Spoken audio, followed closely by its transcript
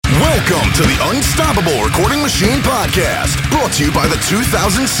Welcome to the Unstoppable Recording Machine Podcast, brought to you by the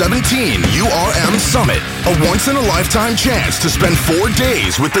 2017 URM Summit, a once-in-a-lifetime chance to spend 4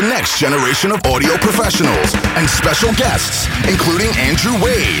 days with the next generation of audio professionals and special guests, including Andrew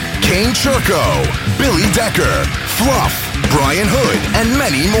Wade, Kane Churko, Billy Decker, Fluff, Brian Hood, and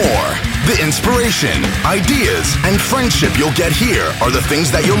many more. The inspiration, ideas, and friendship you'll get here are the things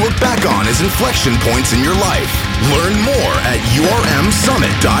that you'll look back on as inflection points in your life. Learn more at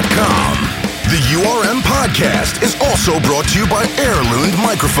urmsummit.com. The URM podcast is also brought to you by Heirloom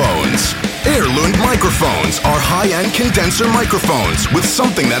Microphones. Heirloom microphones are high-end condenser microphones with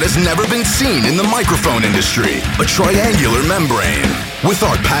something that has never been seen in the microphone industry, a triangular membrane. With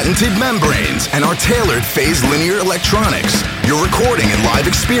our patented membranes and our tailored phase linear electronics, your recording and live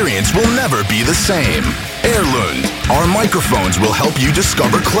experience will never be the same. Heirloom, our microphones will help you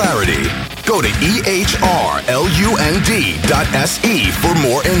discover clarity. Go to ehrlund.se for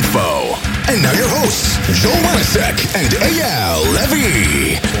more info. And now your hosts, Joe Wanasek and Eyal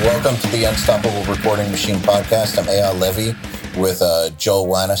Levy. Welcome to the Unstoppable Recording Machine Podcast. I'm Eyal Levy with Joe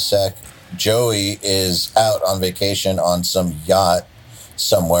Wanasek. Joey is out on vacation on some yacht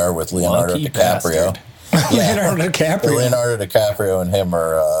somewhere with Leonardo DiCaprio. Leonardo DiCaprio and him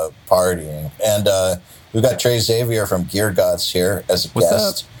are partying. And we've got Trey Xavier from Gear Gods here as a guest.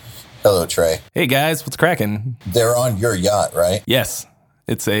 What's up? Hello, Trey. Hey guys, what's cracking? They're on your yacht, right? Yes,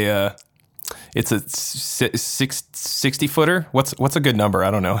 it's a 60 footer. What's a good number? I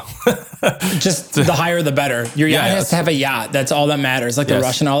don't know. Just the higher the better. Your yacht has to have a yacht. That's all that matters. Like the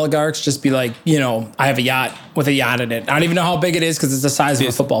Russian oligarchs, just be like, I have a yacht with a yacht in it. I don't even know how big it is because it's the size of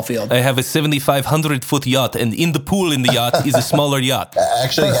a football field. I have a 7,500 foot yacht, and in the pool in the yacht is a smaller yacht.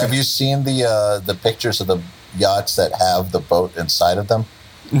 Actually, have you seen the pictures of the yachts that have the boat inside of them?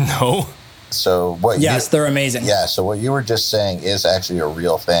 No. So what? Yes, they're amazing. Yeah. So what you were just saying is actually a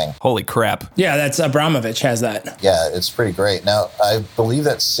real thing. Holy crap! Yeah, that's Abramovich has that. Yeah, it's pretty great. Now, I believe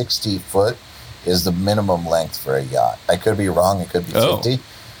that 60 foot is the minimum length for a yacht. I could be wrong. It could be 50,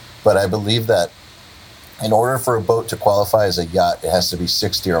 but I believe that in order for a boat to qualify as a yacht, it has to be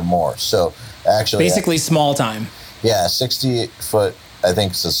 60 or more. So actually, basically small time. Yeah, 60 foot. I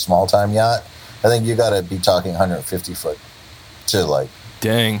think it's a small time yacht. I think you got to be talking 150 foot to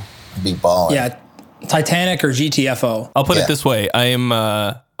Dang. Be balling. Yeah, Titanic or GTFO. I'll put it this way: I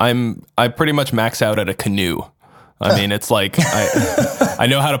pretty much max out at a canoe. I mean, it's like I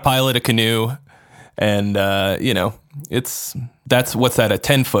know how to pilot a canoe, and that's what's that, a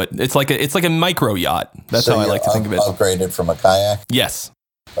 10 foot? It's like a micro yacht. That's how I like to think of it. Upgraded from a kayak. Yes.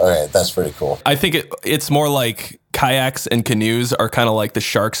 All right, that's pretty cool. I think it's more like kayaks and canoes are kind of like the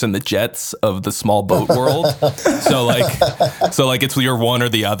sharks and the jets of the small boat world. so it's you're one or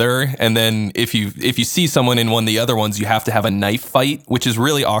the other, and then if you see someone in one of the other ones, you have to have a knife fight, which is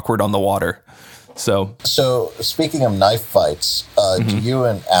really awkward on the water. So speaking of knife fights, do you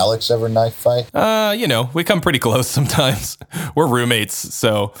and Alex ever knife fight? We come pretty close sometimes. We're roommates,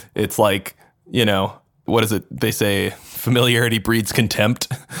 so it's like, what is it? They say familiarity breeds contempt,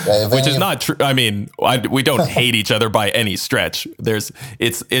 which is not true. I mean, we don't hate each other by any stretch.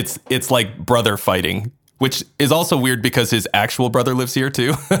 It's like brother fighting, which is also weird because his actual brother lives here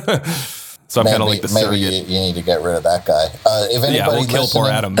too. So I'm kind of like the surrogate. Maybe you need to get rid of that guy. If anybody we'll kill poor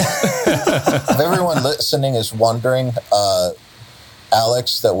Adam. If everyone listening is wondering,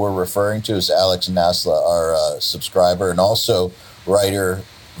 Alex that we're referring to is Alex Nasla, our subscriber and also writer,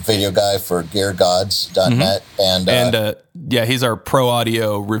 video guy for geargods.net. And he's our pro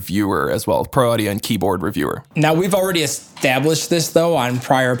audio reviewer as well, pro audio and keyboard reviewer. Now, we've already established this, though, on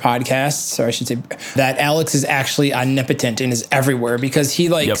prior podcasts, or I should say that Alex is actually omnipotent and is everywhere because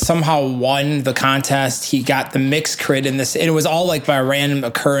he somehow won the contest. He got the mix crit in this, and it was all by a random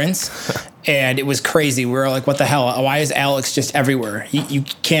occurrence. And it was crazy. We were like, what the hell? Why is Alex just everywhere? You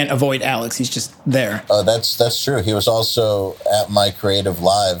can't avoid Alex. He's just there. Oh, that's true. He was also at My Creative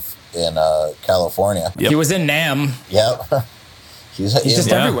Live in California. Yep. He was in NAMM. Yep. He's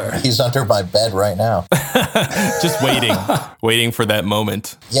just everywhere. He's under my bed right now. Just waiting for that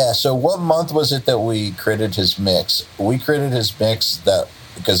moment. Yeah, so what month was it that we created his mix? We created his mix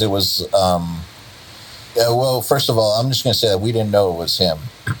because it was... well, first of all, I'm just going to say that we didn't know it was him.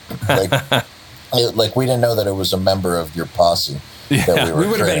 We didn't know that it was a member of your posse. That we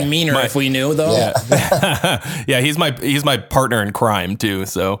would have been meaner if we knew, though. Yeah, yeah. He's my partner in crime too.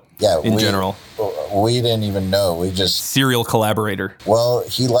 So in general, we didn't even know. We just serial collaborator. Well,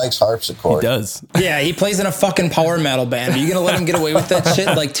 he likes harpsichord. He does. Yeah, he plays in a fucking power metal band. Are you gonna let him get away with that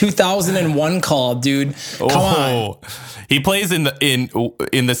shit? 2001 call, dude. Come on. He plays in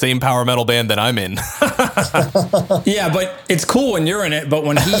the same power metal band that I'm in. Yeah, but it's cool when you're in it, but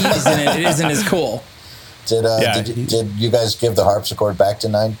when he's in it, it isn't as cool. Did you guys give the harpsichord back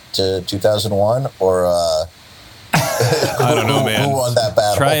to 2001 or? I don't know, man. Who won that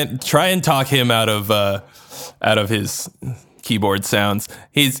battle? Try and talk him out of his keyboard sounds.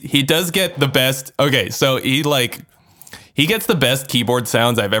 He does get the best. Okay, so he gets the best keyboard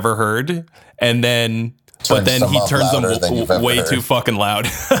sounds I've ever heard, and then he turns them way too fucking loud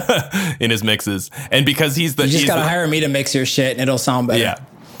in his mixes. And because you just gotta hire me to mix your shit, and it'll sound better. Yeah,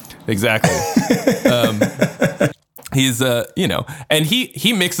 exactly. He's and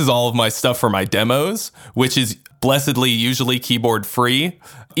he mixes all of my stuff for my demos, which is blessedly usually keyboard free.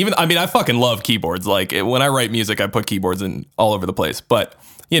 I fucking love keyboards. Like when I write music, I put keyboards in all over the place. But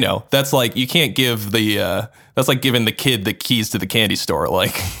that's like you can't give that's like giving the kid the keys to the candy store.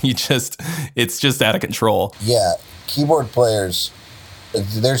 Like it's just out of control. Yeah, keyboard players.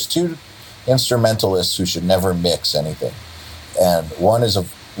 There's two instrumentalists who should never mix anything, and one is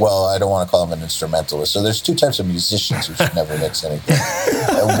I don't want to call him an instrumentalist. So there's two types of musicians who should never mix anything.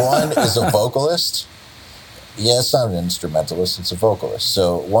 And one is a vocalist. Yeah, it's not an instrumentalist, it's a vocalist.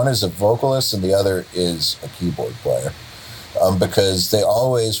 So one is a vocalist and the other is a keyboard player. Because they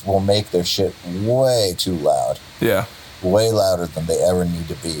always will make their shit way too loud. Yeah. Way louder than they ever need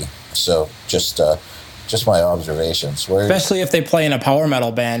to be. So just my observations. Especially if they play in a power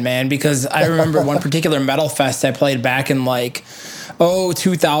metal band, man. Because I remember one particular metal fest I played back in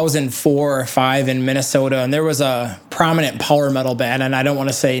 2004 or 5 in Minnesota, and there was a prominent power metal band, and I don't want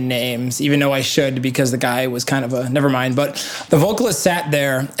to say names, even though I should because the guy was kind of never mind. But the vocalist sat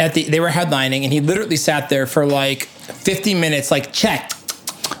there they were headlining, and he literally sat there for 50 minutes, check.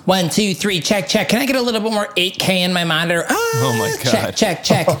 1, 2, 3, check. Can I get a little bit more 8K in my monitor? Oh my God. Check.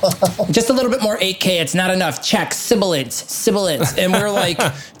 Just a little bit more 8K. It's not enough. Check. Sibilance. And we were like,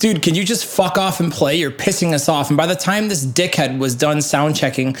 dude, can you just fuck off and play? You're pissing us off. And by the time this dickhead was done sound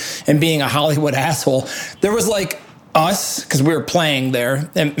checking and being a Hollywood asshole, there was us, because we were playing there,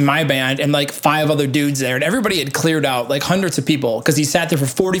 in my band, and 5 other dudes there. And everybody had cleared out, hundreds of people, because he sat there for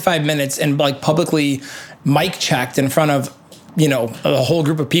 45 minutes and publicly mic checked in front of a whole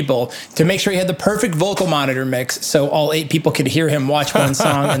group of people to make sure he had the perfect vocal monitor mix so all 8 people could hear him watch one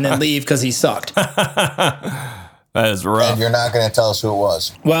song and then leave because he sucked. That is rough. And you're not going to tell us who it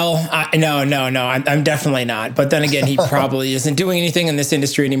was. Well, no. I'm definitely not. But then again, he probably isn't doing anything in this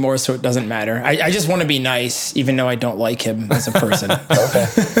industry anymore, so it doesn't matter. I just want to be nice, even though I don't like him as a person. Okay,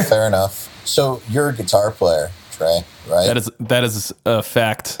 fair enough. So you're a guitar player, Trey, right? That is a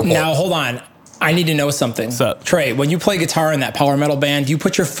fact. Okay. Now, hold on. I need to know something. What's up? Trey, when you play guitar in that power metal band, do you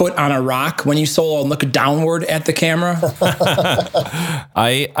put your foot on a rock when you solo and look downward at the camera?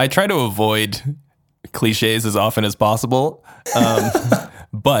 I try to avoid cliches as often as possible.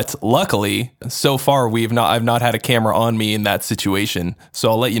 But luckily, so far I've not had a camera on me in that situation, so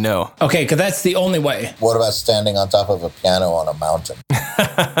I'll let you know. Okay, because that's the only way. What about standing on top of a piano on a mountain?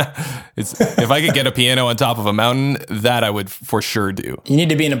 If I could get a piano on top of a mountain, that I would for sure do. You need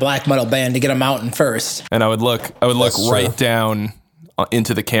to be in a black metal band to get a mountain first. And I would look right down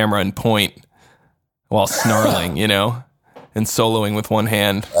into the camera and point while snarling, and soloing with one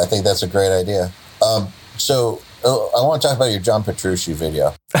hand. I think that's a great idea. So I want to talk about your John Petrucci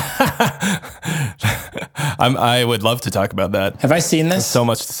video. I would love to talk about that. Have I seen this? There's so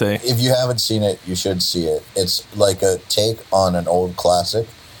much to say. If you haven't seen it, you should see it. It's like a take on an old classic,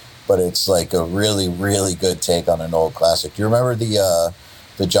 but it's like a really, really good take on an old classic. Do you remember the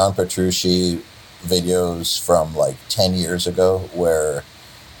John Petrucci videos from 10 years ago where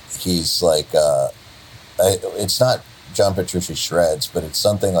he's it's not John Petrucci shreds, but it's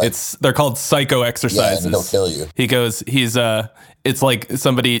something they're called psycho exercises. Yeah, and he'll kill you. It's like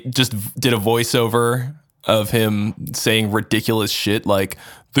somebody just did a voiceover of him saying ridiculous shit like,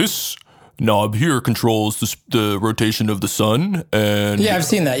 this knob here controls the rotation of the sun, and I've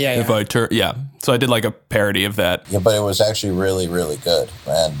seen that. Yeah, if I turn, so I did a parody of that. Yeah, but it was actually really, really good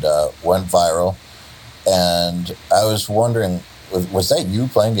and went viral. And I was wondering, was that you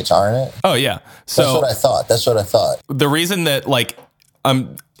playing guitar in it? Oh yeah. So That's what I thought. The reason that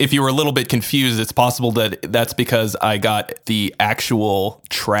if you were a little bit confused, it's possible that's because I got the actual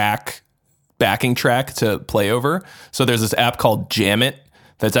backing track to play over. So there's this app called Jamit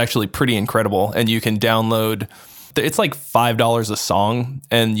that's actually pretty incredible, and you can download. It's $5 a song,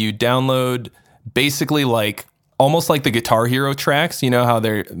 and you download basically almost like the Guitar Hero tracks. You know how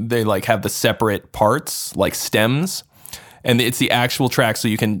they have the separate parts like stems. And it's the actual track, so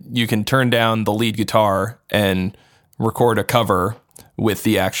you can turn down the lead guitar and record a cover with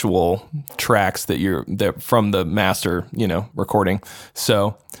the actual tracks that from the master, recording.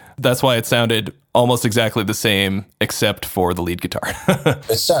 So that's why it sounded almost exactly the same, except for the lead guitar.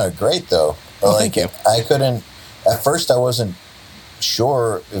 It sounded great, though. Well, thank you. I couldn't, at first I wasn't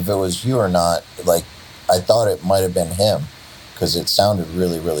sure if it was you or not. Like, I thought it might have been him because it sounded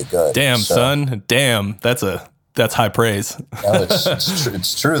really, really good. Damn, son. Damn. That's high praise. No,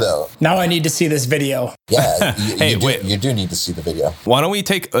 it's true, though. Now I need to see this video. Yeah, wait. You do need to see the video. Why don't we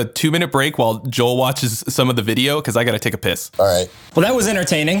take a 2-minute break while Joel watches some of the video? Because I got to take a piss. All right. Well, that was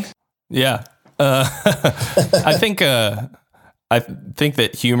entertaining. Yeah. I think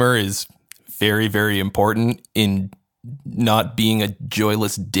that humor is very, very important in not being a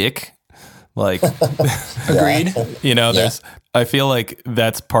joyless dick. Like, agreed. You know, I feel like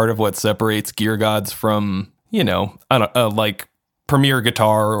that's part of what separates Gear Gods from, you know, I don't like Premier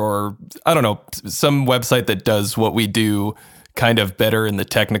Guitar or I don't know, some website that does what we do kind of better in the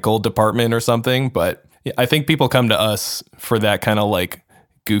technical department or something. But I think people come to us for that kind of like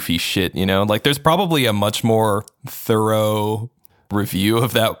goofy shit, you know, like there's probably a much more thorough review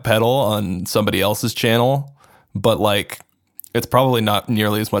of that pedal on somebody else's channel, but like it's probably not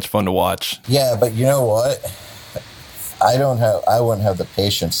nearly as much fun to watch. Yeah, but you know what? I wouldn't have the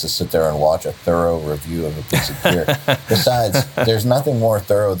patience to sit there and watch a thorough review of a piece of gear. Besides, there's nothing more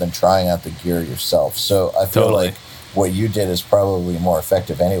thorough than trying out the gear yourself. So I feel like what you did is probably more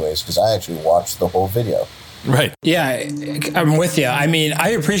effective anyways, because I actually watched the whole video. Right. Yeah, I'm with you. I mean, I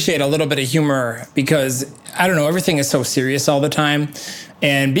appreciate a little bit of humor because, I don't know, everything is so serious all the time.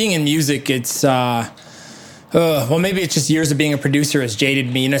 And being in music, it's... well, maybe it's just years of being a producer has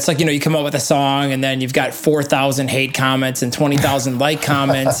jaded me. And it's like, you know, you come up with a song and then you've got 4,000 hate comments and 20,000 like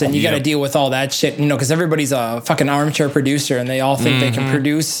comments and you got to deal with all that shit, you know, because everybody's a fucking armchair producer and they all think they can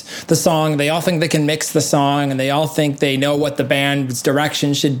produce the song. They all think they can mix the song and they all think they know what the band's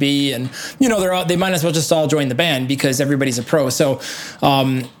direction should be. And, you know, they might as well just all join the band because everybody's a pro. So,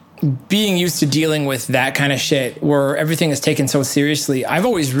 being used to dealing with that kind of shit where everything is taken so seriously, I've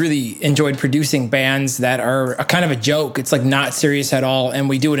always really enjoyed producing bands that are a kind of a joke. It's like not serious at all. And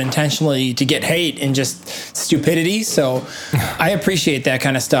we do it intentionally to get hate and just stupidity. So I appreciate that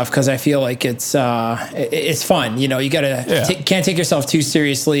kind of stuff because I feel like it's fun. You know, you can't take yourself too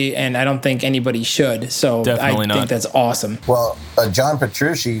seriously. And I don't think anybody should. So Definitely I think that's awesome. Well, John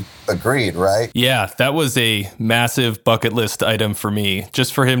Petrucci agreed, right? Yeah, that was a massive bucket list item for me,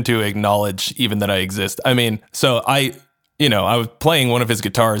 just for him to acknowledge even that I exist. I mean, so I was playing one of his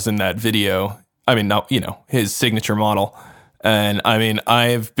guitars in that video. I mean, not, you know, his signature model. And I mean,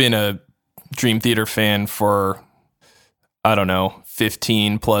 I've been a Dream Theater fan for, I don't know,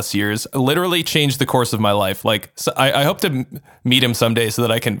 15 plus years. Literally changed the course of my life. Like, so I hope to meet him someday so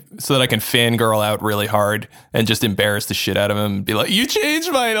that I can fangirl out really hard and just embarrass the shit out of him and be like, "You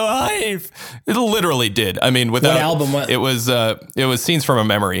changed my life." It literally did. I mean, without what album? It was Scenes from a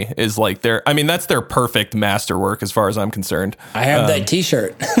Memory. Is like that's their perfect masterwork as far as I'm concerned. I have that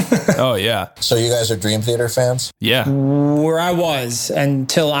T-shirt. Oh yeah. So you guys are Dream Theater fans? Yeah. Where I was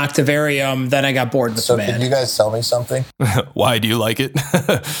until Octavarium, then I got bored with the band. So can you guys tell me something? Why do you like it?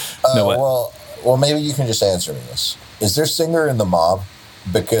 Well, maybe you can just answer me this. Is there singer in the Mob?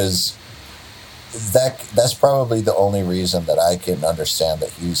 Because that's probably the only reason that I can understand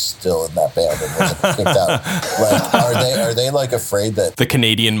that he's still in that band and wasn't kicked out. Like, are they like afraid that the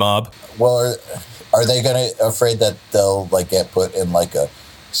Canadian Mob? Well, are they afraid that they'll like get put in like a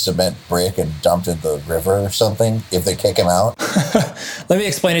cement brick and dumped in the river or something if they kick him out? Let me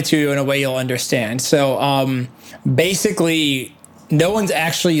explain it to you in a way you'll understand. So, basically, no one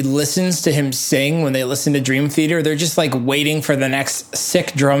actually listens to him sing when they listen to Dream Theater. They're just like waiting for the next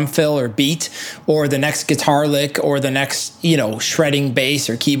sick drum fill or beat or the next guitar lick or the next, you know, shredding bass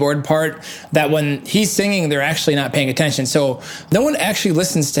or keyboard part that when he's singing, they're actually not paying attention. So no one actually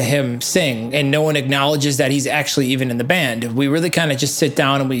listens to him sing and no one acknowledges that he's actually even in the band. We really kind of just sit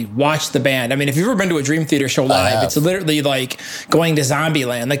down and we watch the band. I mean, if you've ever been to a Dream Theater show live, it's literally like going to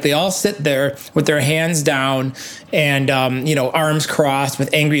Zombieland. Like they all sit there with their hands down and, you know, arms crossed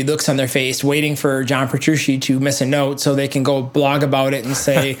with angry looks on their face, waiting for John Petrucci to miss a note so they can go blog about it and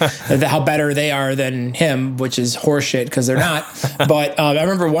say how better they are than him, which is horseshit because they're not. But I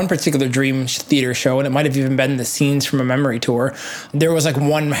remember one particular Dream Theater show, and it might have even been the Scenes from a Memory tour. There was like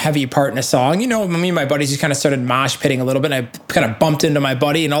one heavy part in a song. You know, me and my buddies just kind of started mosh pitting a little bit, and I kind of bumped into my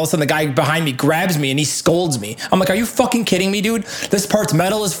buddy, and all of a sudden the guy behind me grabs me and he scolds me. I'm like, "Are you fucking kidding me, dude? This part's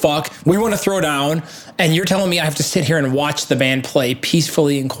metal as fuck. We want to throw down, and you're telling me I have to sit here and watch the band play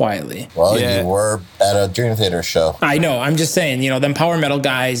peacefully and quietly." Well, you were at a Dream Theater show. I know. I'm just saying, you know, them power metal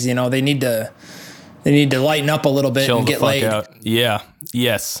guys, you know, they need to lighten up a little bit and get laid. Out. Yeah.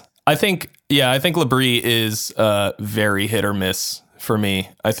 Yes. I think Labrie is very hit or miss for me.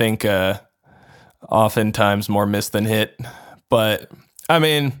 I think oftentimes more miss than hit. But I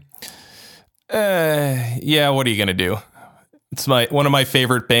mean, yeah, what are you gonna do? It's one of my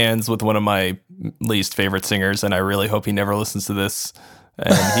favorite bands with one of my least favorite singers, and I really hope he never listens to this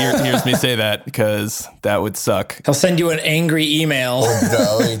and hears me say that, because that would suck. He'll send you an angry email.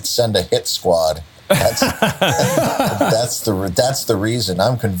 Oh, no, he'd send a hit squad. That's the reason.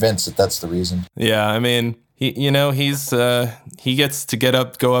 I'm convinced that's the reason. Yeah, I mean, he gets to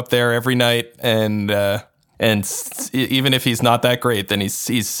go up there every night, and even if he's not that great, then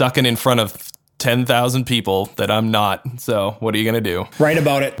he's sucking in front of 10,000 people that I'm not. So what are you gonna do? Write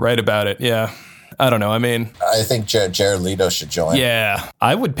about it. Yeah. I don't know. I mean, I think Jared Leto should join. Yeah,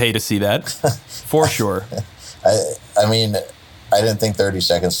 I would pay to see that for sure. I mean, I didn't think 30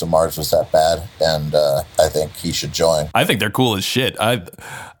 Seconds to Mars was that bad, and I think he should join. I think they're cool as shit. I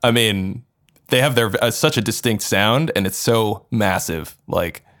mean, they have such a distinct sound, and it's so massive,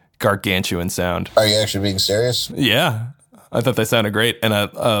 like gargantuan sound. Are you actually being serious? Yeah. I thought they sounded great, and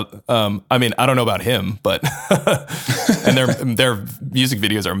I mean, I don't know about him, but and their music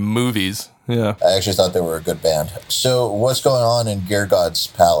videos are movies. Yeah, I actually thought they were a good band. So, what's going on in Gear God's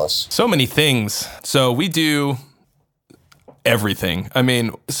Palace? So many things. So we do everything. I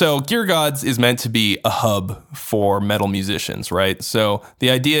mean, so Gear Gods is meant to be a hub for metal musicians, right? So the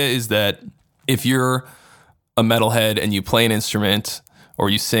idea is that if you're a metalhead and you play an instrument or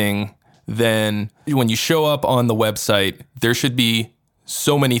you sing, then when you show up on the website, there should be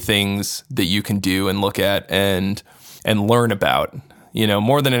so many things that you can do and look at and learn about,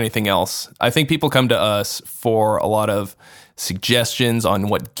 more than anything else. I think people come to us for a lot of suggestions on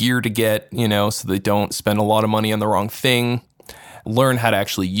what gear to get, so they don't spend a lot of money on the wrong thing, learn how to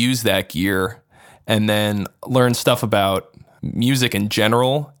actually use that gear, and then learn stuff about music in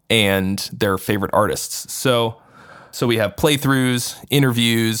general and their favorite artists. So we have playthroughs,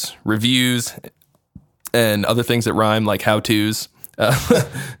 interviews, reviews, and other things that rhyme, like how-tos.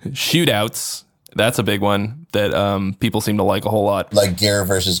 Shootouts, that's a big one that people seem to like a whole lot. Like gear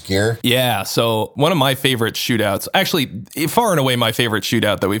versus gear? Yeah, so one of my favorite shootouts, actually far and away my favorite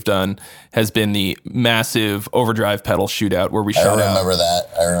shootout that we've done, has been the massive overdrive pedal shootout where we shot out. I remember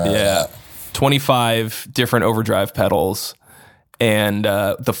that. 25 different overdrive pedals. And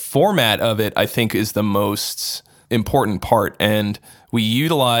the format of it, I think, is the most important part. And we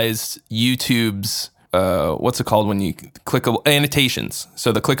utilized YouTube's what's it called when you clickable annotations?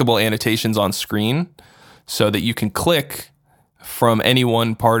 So the clickable annotations on screen, so that you can click from any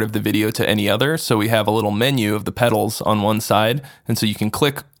one part of the video to any other. So we have a little menu of the pedals on one side, and so you can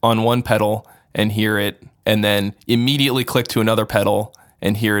click on one pedal and hear it, and then immediately click to another pedal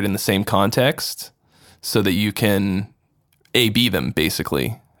and hear it in the same context, so that you can A/B them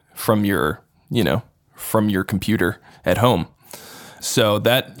basically from your computer at home. So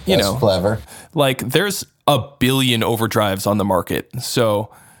that's clever. Like, there's a billion overdrives on the market.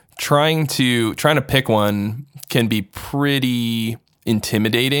 So trying to pick one can be pretty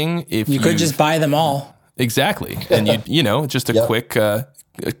intimidating. If you could just buy them all. Exactly. And just a quick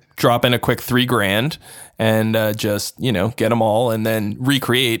drop in a quick $3,000 and just, get them all and then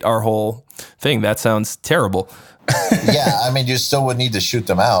recreate our whole thing. That sounds terrible. Yeah, I mean, you still would need to shoot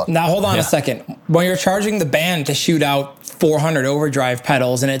them out. Now, hold on a second. When you're charging the band to shoot out 400 overdrive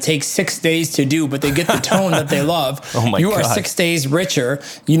pedals and it takes 6 days to do, but they get the tone that they love, you are 6 days richer.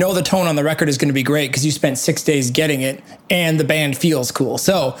 You know the tone on the record is going to be great because you spent 6 days getting it and the band feels cool.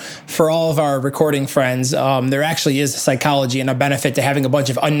 So for all of our recording friends, there actually is a psychology and a benefit to having a bunch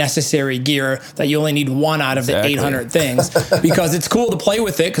of unnecessary gear that you only need one out of the 800 things, because it's cool to play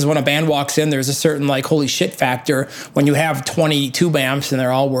with it, because when a band walks in, there's a certain like holy shit factor. When you have 20 tube amps and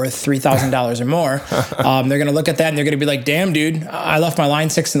they're all worth $3,000 or more, they're going to look at that and they're going to be like, damn, dude, I left my Line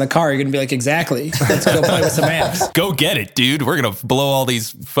 6 in the car. You're going to be like, exactly. Let's go play with some amps. Go get it, dude. We're going to blow all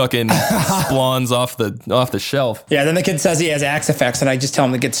these fucking splons off the shelf. Yeah, then the kid says he has Axe Effects, and I just tell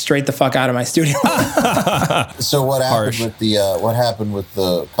him to get straight the fuck out of my studio. So what happened with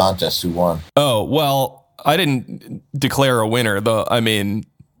the contest? Who won? Oh, well, I didn't declare a winner, though. I mean,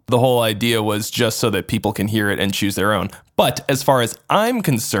 the whole idea was just so that people can hear it and choose their own. But as far as I'm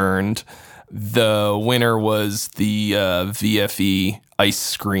concerned, the winner was the VFE Ice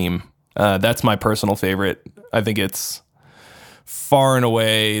Scream. That's my personal favorite. I think it's far and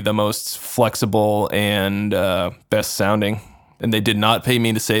away the most flexible and best sounding. And they did not pay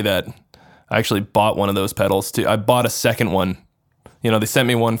me to say that. I actually bought one of those pedals too. I bought a second one. They sent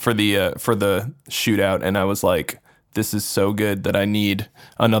me one for the shootout, and I was like, this is so good that I need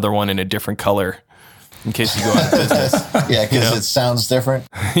another one in a different color. in case you go out of business. Yeah, because it sounds different.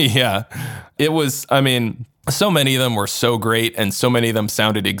 Yeah. It was, I mean, so many of them were so great and so many of them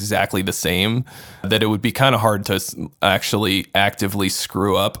sounded exactly the same that it would be kind of hard to actually actively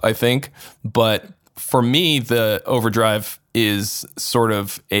screw up, I think. But for me, the overdrive is sort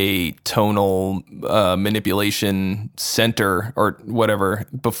of a tonal manipulation center or whatever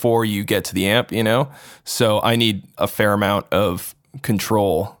before you get to the amp, So I need a fair amount of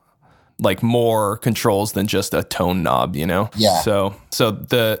control, like more controls than just a tone knob, Yeah. So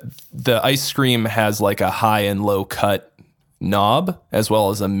the Ice Scream has like a high and low cut knob as well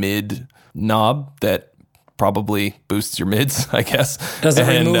as a mid knob that probably boosts your mids, I guess. Does it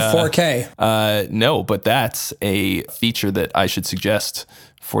remove 4K? No, but that's a feature that I should suggest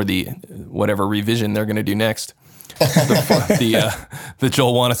for the whatever revision they're going to do next. The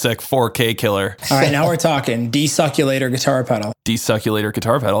Joel Wanasek 4K killer. All right, now we're talking desucculator guitar pedal. Desucculator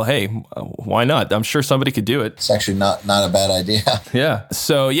guitar pedal. Hey, why not? I'm sure somebody could do it. It's actually not a bad idea. Yeah.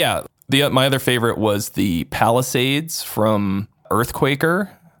 So yeah, my other favorite was the Palisades from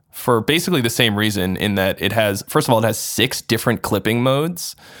Earthquaker for basically the same reason in that it has 6 different clipping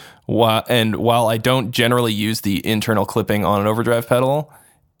modes. And while I don't generally use the internal clipping on an overdrive pedal,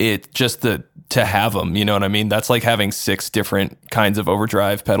 it just to have them, you know what I mean? That's like having 6 different kinds of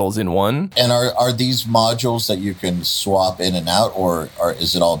overdrive pedals in one. And are these modules that you can swap in and out, or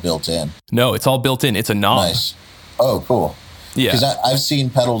is it all built in? No, it's all built in. It's a knob. Nice. Oh, cool. Yeah. Because I've seen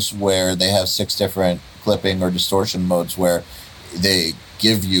pedals where they have 6 different clipping or distortion modes where they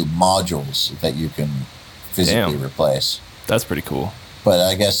give you modules that you can physically replace. That's pretty cool. But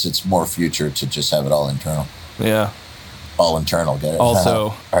I guess it's more future to just have it all internal. Yeah. All internal, get it? Also.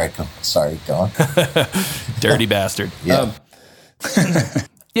 All right, go. Sorry, go on. Dirty bastard. Yeah.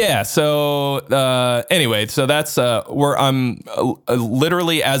 Yeah. So anyway, so that's where I'm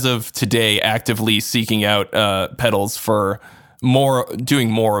literally as of today actively seeking out pedals for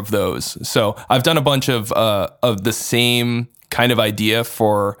doing more of those. So I've done a bunch of the same kind of idea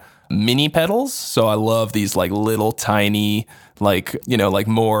for mini pedals. So I love these like little tiny, like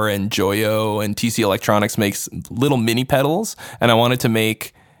Moore and Joyo and TC Electronics makes little mini pedals. And I wanted to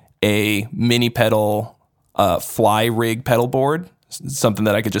make a mini pedal fly rig pedal board, something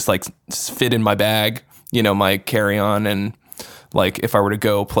that I could just like fit in my bag, my carry-on. And like if I were to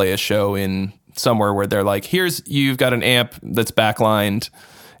go play a show in somewhere where they're like, you've got an amp that's backlined,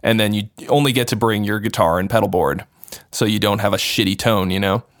 and then you only get to bring your guitar and pedal board, so you don't have a shitty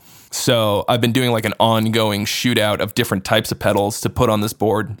tone, So I've been doing like an ongoing shootout of different types of pedals to put on this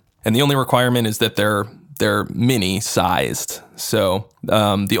board. And the only requirement is that they're mini sized. So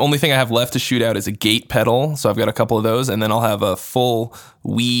the only thing I have left to shoot out is a gate pedal. So I've got a couple of those, and then I'll have a full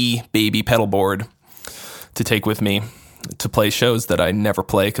wee baby pedal board to take with me to play shows that I never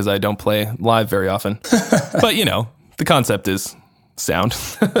play because I don't play live very often. But the concept is sound.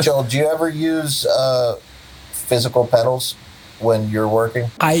 Joel, do you ever use physical pedals when you're working?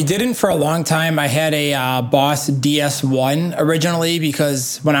 I didn't for a long time. I had a Boss DS1 originally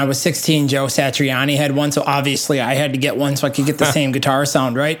because when I was 16, Joe Satriani had one. So obviously I had to get one so I could get the same guitar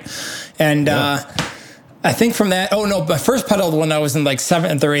sound, right? And I think from that, my first pedal when I was in like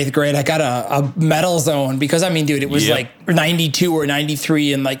 7th or 8th grade, I got a Metal Zone because, dude, it was like 92 or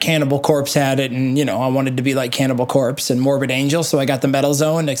 93 and like Cannibal Corpse had it. And, I wanted to be like Cannibal Corpse and Morbid Angel. So I got the Metal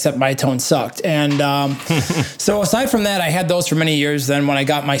Zone, except my tone sucked. And so aside from that, I had those for many years. Then when I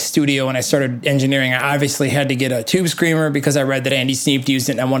got my studio and I started engineering, I obviously had to get a Tube Screamer because I read that Andy Sneap used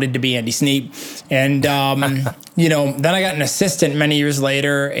it and I wanted to be Andy Sneap. And, then I got an assistant many years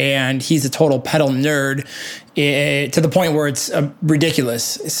later, and he's a total pedal nerd. To the point where it's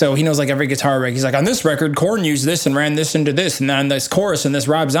ridiculous. So he knows like every guitar rig. He's like, on this record, Korn used this and ran this into this, and then on this chorus in this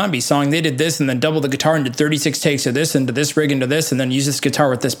Rob Zombie song, they did this and then doubled the guitar and did 36 takes of this into this rig into this, and then use this guitar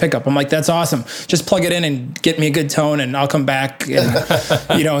with this pickup. I'm like, that's awesome. Just plug it in and get me a good tone, and I'll come back and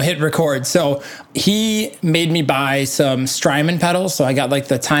hit record. So he made me buy some Strymon pedals. So I got like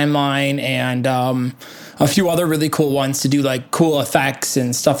the Timeline and a few other really cool ones to do like cool effects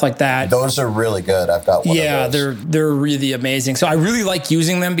and stuff like that. Those are really good. I've got one of those. They're really amazing. So I really like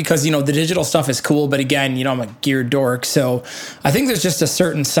using them because, the digital stuff is cool. But again, I'm a gear dork. So I think there's just a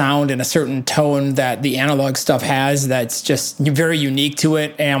certain sound and a certain tone that the analog stuff has that's just very unique to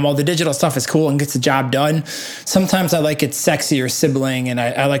it. And while the digital stuff is cool and gets the job done, sometimes I like its sexier sibling, and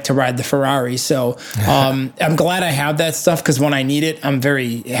I like to ride the Ferrari. So I'm glad I have that stuff because when I need it, I'm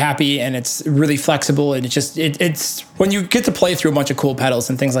very happy, and it's really flexible, and it's when you get to play through a bunch of cool pedals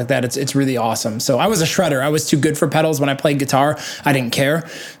and things like that, it's really awesome. So I was a shredder. I was too good for pedals when I played guitar. I didn't care.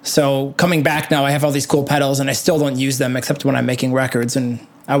 So coming back now, I have all these cool pedals, and I still don't use them except when I'm making records. And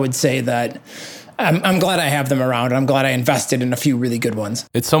I would say that I'm glad I have them around. I'm glad I invested in a few really good ones.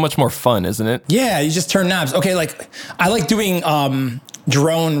 It's so much more fun, isn't it? Yeah, you just turn knobs. Okay, like I like doing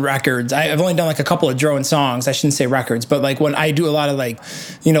drone records. I've only done like a couple of drone songs. I shouldn't say records, but like when I do a lot of like,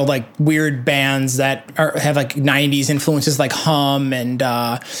 you know, like weird bands that have like 90s influences, like Hum and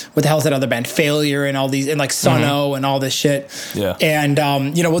what the hell is that other band? Failure and all these, and like Sono and all this shit. Yeah.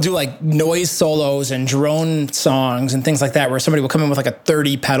 And, you know, we'll do like noise solos and drone songs and things like that, where somebody will come in with like a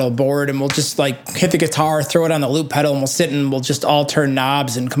 30 pedal board and we'll just like hit the guitar, throw it on the loop pedal, and we'll sit and we'll just all turn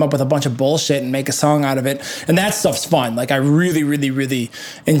knobs and come up with a bunch of bullshit and make a song out of it. And that stuff's fun. Like I really, really, really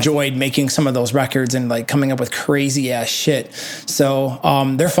enjoyed making some of those records and like coming up with crazy ass shit. So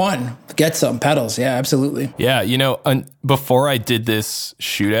they're fun. Get some pedals. Yeah, absolutely. Yeah. You know, before I did this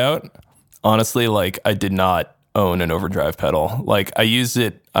shootout, honestly, like I did not own an overdrive pedal. Like I used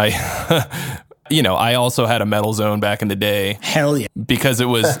it. You know, I also had a Metal Zone back in the day. Hell yeah. Because it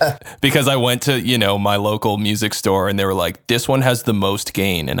was, because I went to, you know, my local music store and they were like, this one has the most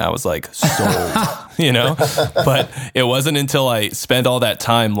gain. And I was like, sold, you know? But it wasn't until I spent all that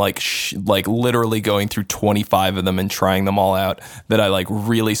time, like literally going through 25 of them and trying them all out, that I like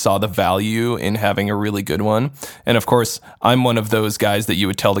really saw the value in having a really good one. And of course, I'm one of those guys that you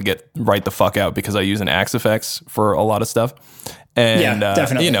would tell to get right the fuck out because I use an Axe FX for a lot of stuff. And, yeah,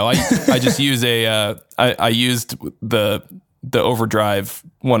 definitely. You know, I just use I used the overdrive,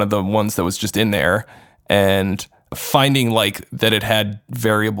 one of the ones that was just in there, and finding like that it had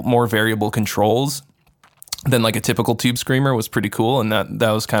more variable controls than like a typical Tube Screamer was pretty cool. And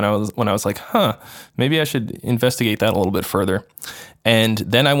that was kind of when I was like, maybe I should investigate that a little bit further. And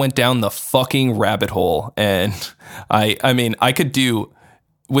then I went down the fucking rabbit hole, and I mean, I could do,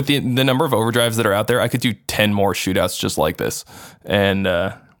 with the number of overdrives that are out there, I could do 10 more shootouts just like this. And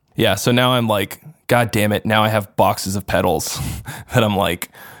yeah, so now I'm like, God damn it, now I have boxes of pedals that I'm like,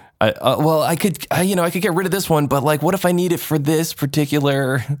 I could get rid of this one, but like, what if I need it for this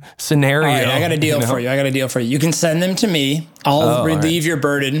particular scenario? All right, I got a deal for you. You can send them to me. I'll relieve your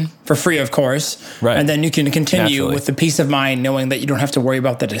burden for free, of course. Right. And then you can continue with the peace of mind knowing that you don't have to worry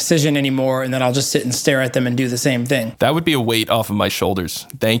about the decision anymore. And then I'll just sit and stare at them and do the same thing. That would be a weight off of my shoulders.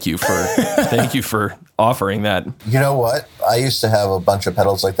 Thank you for offering that. You know what? I used to have a bunch of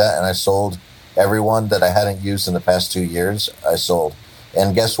pedals like that, and I sold every one that I hadn't used in the past 2 years. I sold.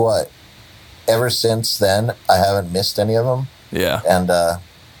 And guess what? Ever since then, I haven't missed any of them. Yeah. And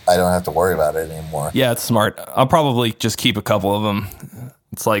I don't have to worry about it anymore. Yeah, it's smart. I'll probably just keep a couple of them.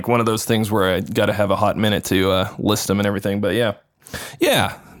 It's like one of those things where I got to have a hot minute to list them and everything. But yeah.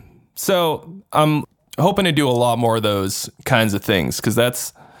 Yeah. So I'm hoping to do a lot more of those kinds of things, because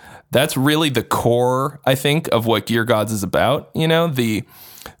that's really the core, I think, of what Gear Gods is about. You know, the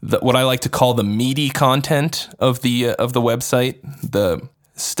what I like to call the meaty content of the website, the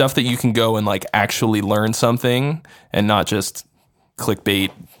stuff that you can go and like actually learn something and not just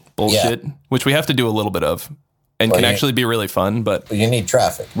clickbait bullshit, which we have to do a little bit of and can actually be really fun. But you need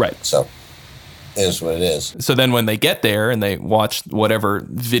traffic. Right. So it is what it is. So then when they get there and they watch whatever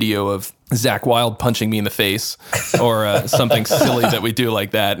video of Zakk Wylde punching me in the face or something silly that we do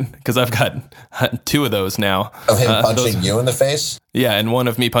like that, because I've got 2 of those now. Of him punching you in the face? Yeah, and one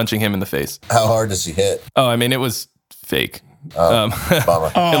of me punching him in the face. How hard does he hit? Oh, I mean, it was fake. Bummer.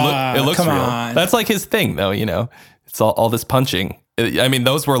 It looks real. On. That's like his thing, though, you know. It's all this punching. I mean,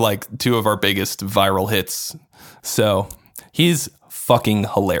 those were like 2 of our biggest viral hits. So he's fucking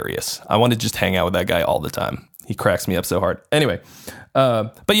hilarious. I want to just hang out with that guy all the time. He cracks me up so hard. Anyway,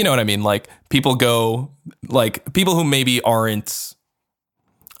 but you know what I mean? Like people who maybe aren't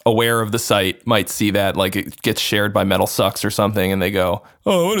aware of the site might see that, like it gets shared by Metal Sucks or something, and they go,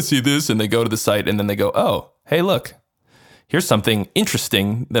 oh, I want to see this. And they go to the site and then they go, oh, hey, look, here's something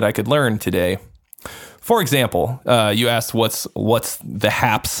interesting that I could learn today. For example, you asked what's the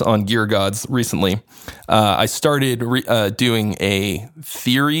haps on Gear Gods recently. I started doing a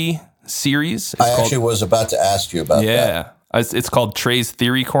theory series. I actually was about to ask you about that. Yeah. It's called Trey's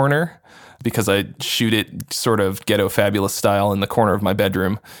Theory Corner, because I shoot it sort of Ghetto Fabulous style in the corner of my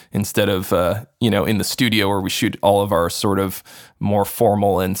bedroom instead of, in the studio where we shoot all of our sort of more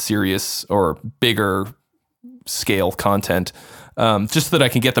formal and serious or bigger scale content, just so that I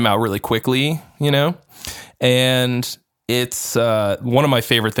can get them out really quickly, you know? And it's one of my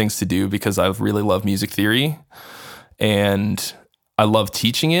favorite things to do because I really love music theory and I love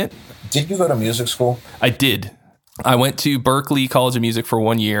teaching it. Did you go to music school? I did. I went to Berklee College of Music for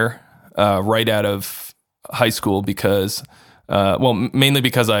 1 year, right out of high school because, mainly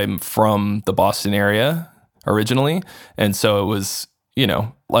because I'm from the Boston area originally. And so it was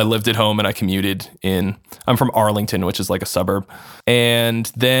I lived at home and I commuted I'm from Arlington, which is like a suburb.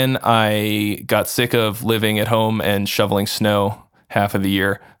 And then I got sick of living at home and shoveling snow half of the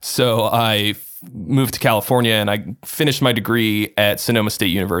year. So I moved to California and I finished my degree at Sonoma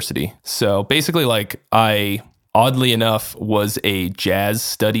State University. So basically, like, I, oddly enough, was a jazz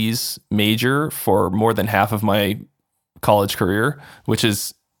studies major for more than half of my college career, which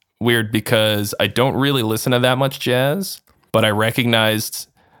is weird because I don't really listen to that much jazz, but I recognized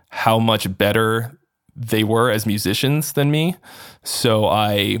how much better they were as musicians than me. So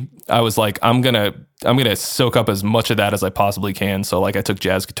I was like, I'm gonna soak up as much of that as I possibly can. So like I took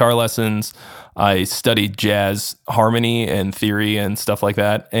jazz guitar lessons, I studied jazz harmony and theory and stuff like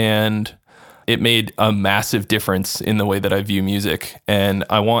that, and it made a massive difference in the way that I view music. And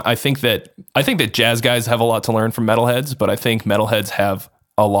I think that jazz guys have a lot to learn from metalheads, but I think metalheads have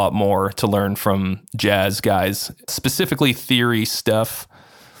a lot more to learn from jazz guys, specifically theory stuff,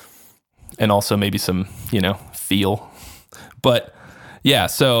 and also maybe some, feel. But yeah,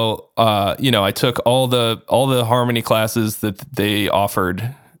 so I took all the harmony classes that they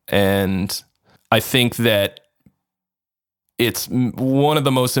offered, and I think that it's one of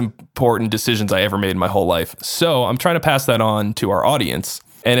the most important decisions I ever made in my whole life. So I'm trying to pass that on to our audience,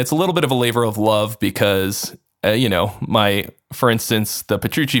 and it's a little bit of a labor of love because for instance, the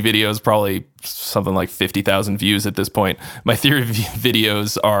Petrucci video is probably something like 50,000 views at this point. My theory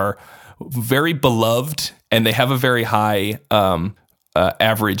videos are very beloved, and they have a very high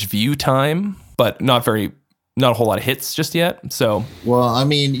average view time, but not a whole lot of hits just yet. So, well, I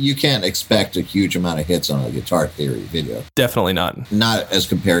mean, you can't expect a huge amount of hits on a guitar theory video. Definitely not. Not as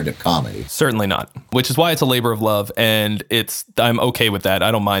compared to comedy. Certainly not. Which is why it's a labor of love, and I'm okay with that.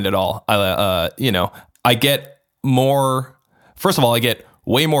 I don't mind at all. I get more. First of all, I get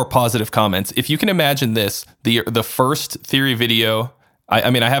way more positive comments. If you can imagine this, the first theory video,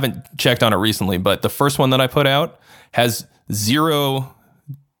 I mean, I haven't checked on it recently, but the first one that I put out has 0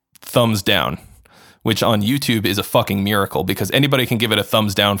 thumbs down, which on YouTube is a fucking miracle because anybody can give it a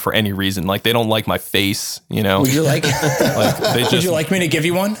thumbs down for any reason. Like, they don't like my face, Would you like would you like me to give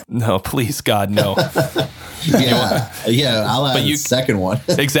you one? No, please, God, no. Yeah, I'll add a second one.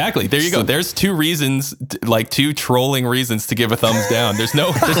 Exactly. There you go. There's 2 reasons, like 2 trolling reasons to give a thumbs down. There's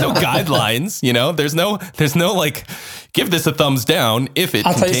no guidelines, There's no like, give this a thumbs down if it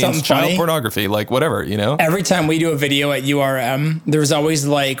contains child pornography, like whatever, Every time we do a video at URM, there's always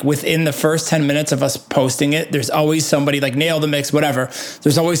like within the first 10 minutes of us posting it, there's always somebody like Nail the Mix, whatever.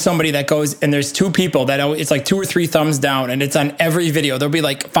 There's always somebody that goes, and there's 2 people that it's like 2 or 3 thumbs down, and it's on every video. There'll be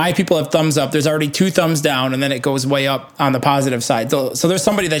like 5 people have thumbs up. There's already 2 thumbs down, and then it goes way up on the positive side. So there's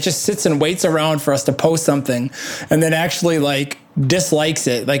somebody that just sits and waits around for us to post something, and then actually like dislikes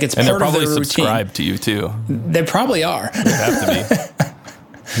it. Like it's part of their routine. And they're probably subscribed to you too. They probably are. They have to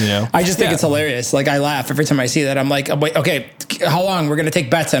be. I just think it's hilarious. Like I laugh every time I see that. I'm like, wait, okay, how long? We're going to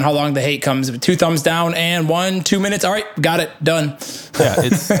take bets on how long the hate comes. 2 thumbs down and 2 minutes. All right, got it, done. Yeah,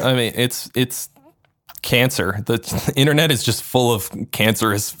 it's cancer. The internet is just full of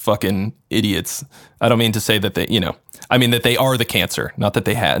cancerous fucking idiots. I don't mean to say that I mean that they are the cancer, not that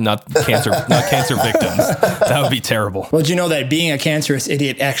they not cancer victims. That would be terrible. Well, do you know that being a cancerous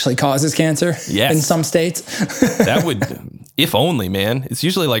idiot actually causes cancer? Yes. In some states? That would, if only, man. It's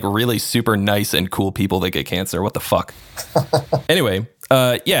usually like really super nice and cool people that get cancer. What the fuck? Anyway,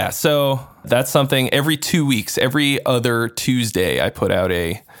 so that's something. Every 2 weeks, every other Tuesday, I put out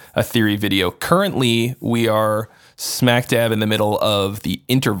a theory video. Currently, we are smack dab in the middle of the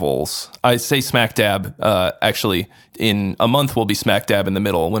intervals. I say smack dab, actually, in a month we'll be smack dab in the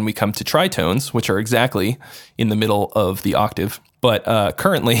middle when we come to tritones, which are exactly in the middle of the octave. But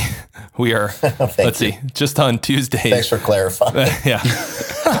currently, we are, just on Tuesdays. Thanks for clarifying. Yeah.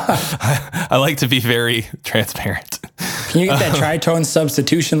 I like to be very transparent. Can you get that tritone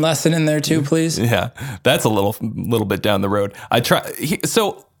substitution lesson in there too, please? Yeah, that's a little bit down the road.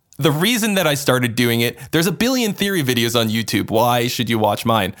 So the reason that I started doing it, there's a billion theory videos on YouTube. Why should you watch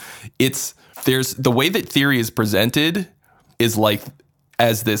mine? There's the way that theory is presented is like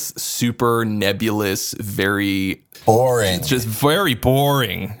as this super nebulous, very boring, just very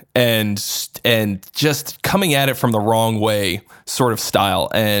boring and just coming at it from the wrong way sort of style.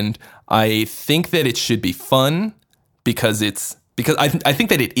 And I think that it should be fun because I think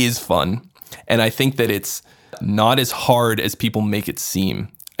that it is fun. And I think that it's not as hard as people make it seem.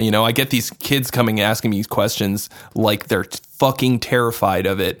 I get these kids coming asking me questions like they're fucking terrified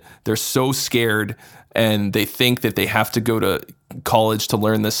of it. They're so scared and they think that they have to go to college to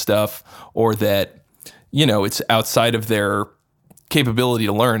learn this stuff or that, it's outside of their capability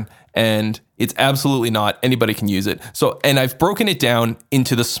to learn. And It's absolutely not. Anybody can use it. So, and I've broken it down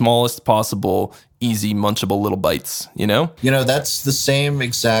into the smallest possible, easy, munchable little bites, you know? You know, that's the same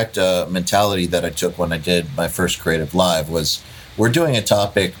exact mentality that I took when I did my first Creative Live was we're doing a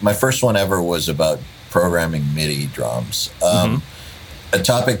topic. My first one ever was about programming MIDI drums. A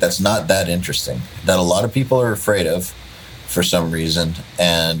topic that's not that interesting, that a lot of people are afraid of for some reason.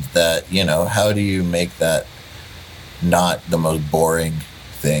 And that, you know, how do you make that not the most boring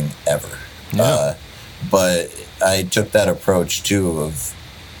thing ever? Yeah. But I took that approach too of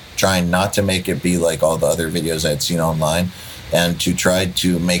trying not to make it be like all the other videos I'd seen online, and to try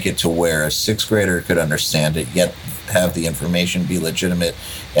to make it to where a sixth grader could understand it, yet have the information be legitimate,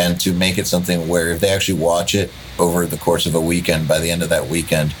 and to make it something where if they actually watch it over the course of a weekend, by the end of that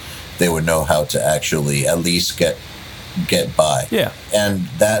weekend, they would know how to actually at least get by. Yeah. And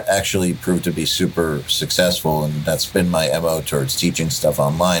that actually proved to be super successful, and that's been my MO towards teaching stuff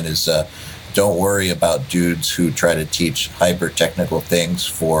online is don't worry about dudes who try to teach hyper technical things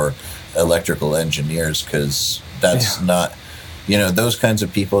for electrical engineers, because that's not, you know, those kinds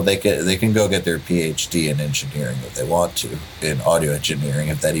of people, they can go get their PhD in engineering if they want to, in audio engineering,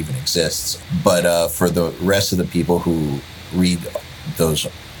 if that even exists. But for the rest of the people who read those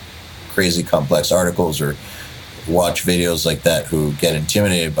crazy complex articles or watch videos like that who get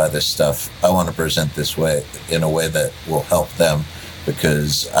intimidated by this stuff, I want to present this way in a way that will help them,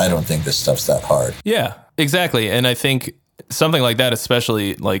 because I don't think this stuff's that hard. Yeah, exactly. And I think something like that,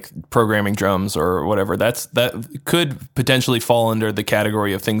 especially like programming drums or whatever, that could potentially fall under the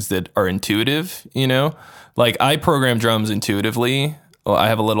category of things that are intuitive, you know? Like I program drums intuitively. Well, I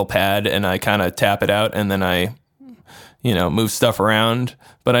have a little pad and I kind of tap it out and then I, you know, move stuff around.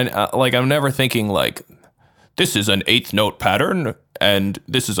 But I'm never thinking like, this is an 8th note pattern and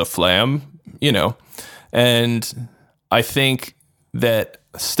this is a flam, you know? And I think that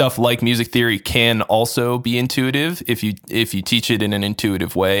stuff like music theory can also be intuitive if you teach it in an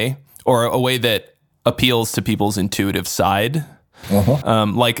intuitive way, or a way that appeals to people's intuitive side.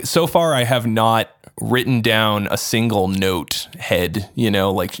 Like so far, I have not written down a single note head, you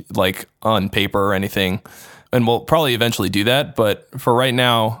know, like on paper or anything, and we'll probably eventually do that. But for right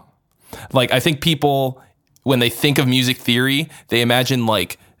now, like I think people, when they think of music theory, they imagine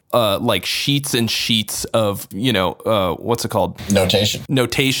like sheets and sheets of, you know, what's it called?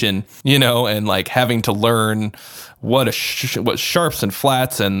 Notation, you know, and like having to learn what sharps and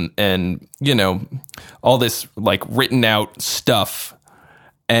flats and, you know, all this like written out stuff.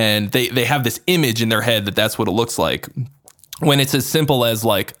 And they have this image in their head that that's what it looks like. When it's as simple as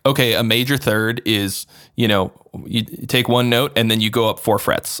like, okay, a major third is, you know, you take one note and then you go up 4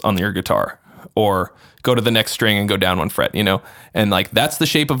 frets on your guitar, or go to the next string and go down 1 fret, you know? And like, that's the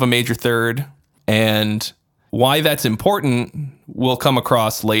shape of a major third. And why that's important will come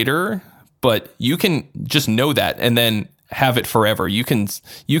across later, but you can just know that and then have it forever. You can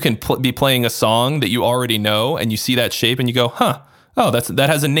be playing a song that you already know and you see that shape and you go, oh, that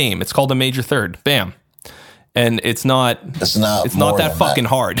has a name. It's called a major third. Bam. And it's not that fucking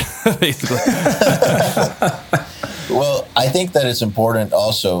hard, basically. Well, I think that it's important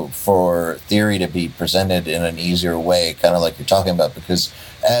also for theory to be presented in an easier way, kind of like you're talking about, because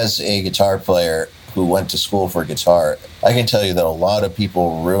as a guitar player who went to school for guitar, I can tell you that a lot of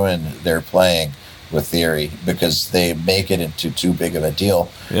people ruin their playing with theory because they make it into too big of a deal.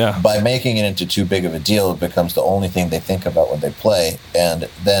 Yeah. By making it into too big of a deal, it becomes the only thing they think about when they play, and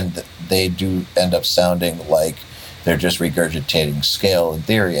then they do end up sounding like they're just regurgitating scale and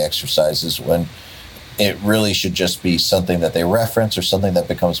theory exercises when it really should just be something that they reference or something that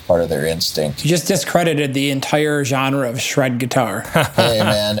becomes part of their instinct. You just discredited the entire genre of shred guitar. Hey,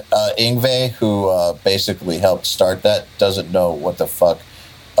 man, Yngwie, who basically helped start that, doesn't know what the fuck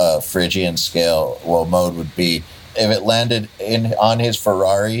Phrygian scale mode would be. If it landed on his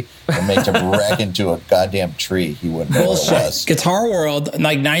Ferrari and made him wreck into a goddamn tree, he wouldn't know what it was. Guitar World,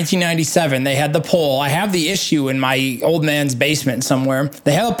 like 1997, they had the poll. I have the issue in my old man's basement somewhere.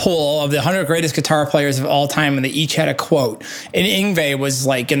 They had a poll of the 100 greatest guitar players of all time, and they each had a quote. And Yngwie was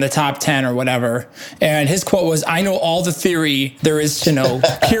like in the top 10 or whatever. And his quote was, "I know all the theory there is to know,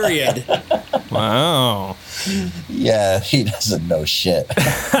 period." Wow. Yeah, he doesn't know shit.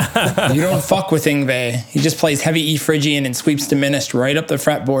 You don't fuck with Yngwie. He just plays heavy E Phrygian and sweeps diminished right up the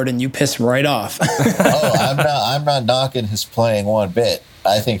fretboard, and you piss right off. I'm not knocking his playing one bit.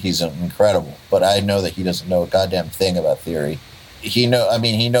 I think he's incredible, but I know that he doesn't know a goddamn thing about theory. He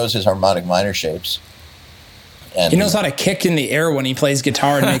knows his harmonic minor shapes. And he knows how to kick in the air when he plays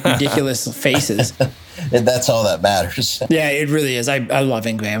guitar and make ridiculous faces. And that's all that matters. Yeah, it really is. I love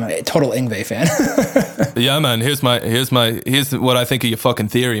Yngwie. I'm a total Yngwie fan. Yeah, man. Here's what I think of your fucking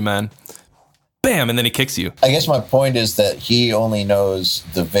theory, man. bam, and then he kicks you. I guess my point is that he only knows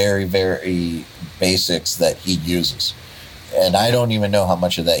the very, very basics that he uses. And I don't even know how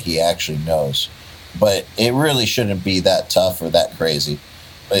much of that he actually knows. But it really shouldn't be that tough or that crazy.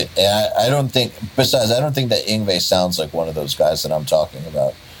 But I don't think that Yngwie sounds like one of those guys that I'm talking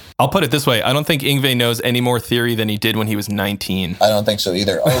about. I'll put it this way. I don't think Yngwie knows any more theory than he did when he was 19. I don't think so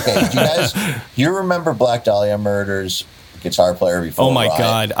either. Okay, do you remember Black Dahlia Murders guitar player before Oh my Ryan?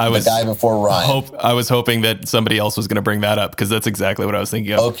 God. The guy before Ryan. I was hoping that somebody else was going to bring that up because that's exactly what I was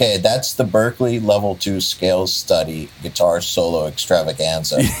thinking of. Okay, that's the Berklee Level 2 Scales Study Guitar Solo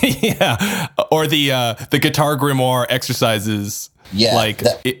Extravaganza. Yeah. Or the Guitar Grimoire exercises. Yeah,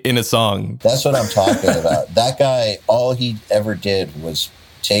 in a song. That's what I'm talking about. That guy, all he ever did was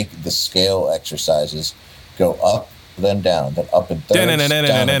take the scale exercises, go up, then down, then up and down.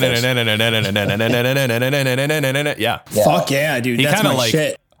 Yeah. Fuck yeah, dude. He that's my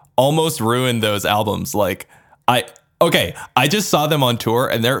shit. Almost ruined those albums. I just saw them on tour,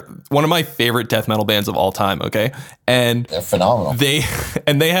 and they're one of my favorite death metal bands of all time. Okay, and they're phenomenal. They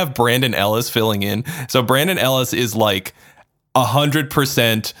have Brandon Ellis filling in. So Brandon Ellis is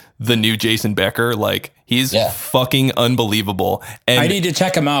 100% the new Jason Becker. He's fucking unbelievable. And I need to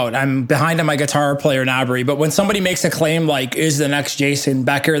check him out. I'm behind on my guitar player Nobry, but when somebody makes a claim is the next Jason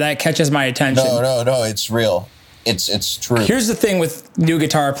Becker, that catches my attention. No, it's real. It's true. Here's the thing with new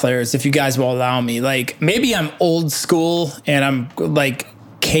guitar players, if you guys will allow me. Maybe I'm old school and I'm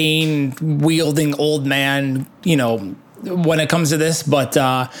cane wielding old man, when it comes to this, but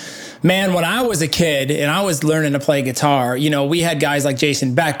man, when I was a kid and I was learning to play guitar, we had guys like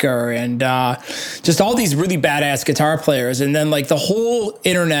Jason Becker and just all these really badass guitar players. And then the whole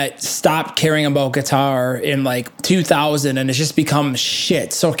internet stopped caring about guitar in 2000 and it's just become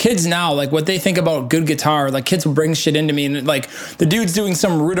shit. So kids now, what they think about good guitar, kids will bring shit into me and the dude's doing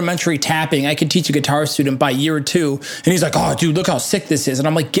some rudimentary tapping. I could teach a guitar student by year 2 and he's like, oh dude, look how sick this is. And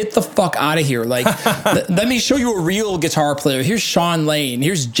I'm like, get the fuck out of here. Let me show you a real guitar player. Here's Sean Lane.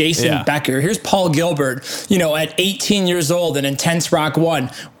 Here's Jason Becker. Here's Paul Gilbert, at 18 years old and Intense Rock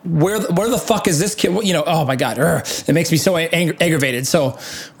 1. Where the fuck is this kid? Oh my God. It makes me so aggravated. So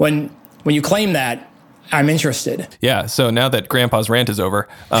when you claim that, I'm interested. Yeah. So now that Grandpa's rant is over,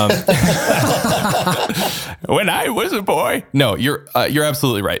 when I was a boy. No, you're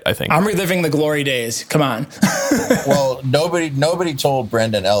absolutely right. I think I'm reliving the glory days. Come on. Well, nobody told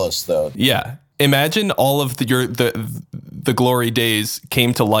Brandon Ellis though. Yeah. Imagine all of the glory days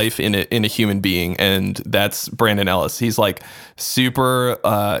came to life in a human being, and that's Brandon Ellis. He's super,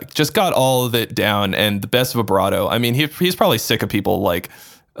 just got all of it down and the best vibrato. I mean, he's probably sick of people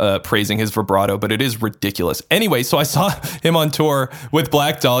praising his vibrato, but it is ridiculous. Anyway, so I saw him on tour with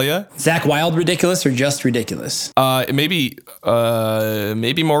Black Dahlia. Zakk Wylde ridiculous or just ridiculous? Maybe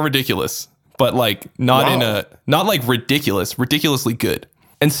more ridiculous, but not ridiculously good.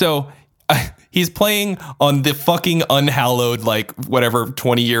 And so he's playing on the fucking unhallowed,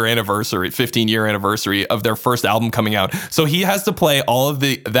 20-year anniversary, 15-year anniversary of their first album coming out. So he has to play all of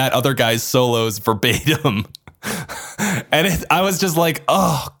that other guy's solos verbatim. And I was just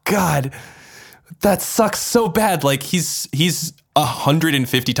oh God, that sucks so bad. He's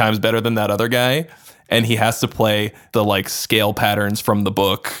 150 times better than that other guy. And he has to play the scale patterns from the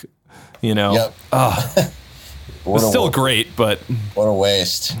book, Yep. It's still great, but what a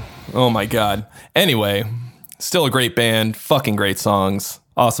waste. Oh my God. Anyway, still a great band, fucking great songs,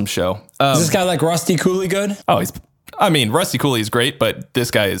 awesome show. Is this guy Rusty Cooley good? Oh, Rusty Cooley is great, but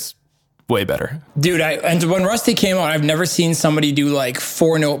this guy is way better. Dude, and when Rusty came out, I've never seen somebody do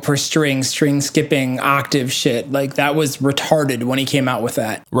 4-note per string skipping octave shit. That was retarded when he came out with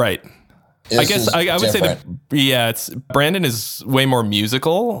that. Right. I guess I would say that, Brandon is way more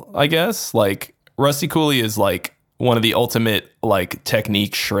musical, I guess. Rusty Cooley is one of the ultimate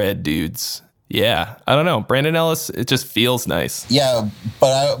technique shred dudes. Yeah, I don't know. Brandon Ellis, it just feels nice. Yeah,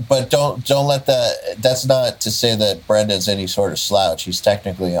 but don't let that. That's not to say that Brandon's any sort of slouch. He's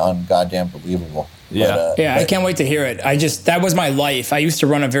technically ungoddamn believable. Yeah, I can't wait to hear it. That was my life. I used to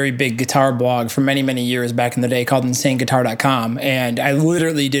run a very big guitar blog for many, many years back in the day called InsaneGuitar.com, and I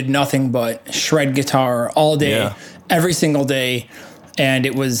literally did nothing but shred guitar all day, every single day. And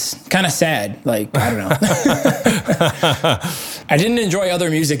it was kind of sad. I don't know. I didn't enjoy other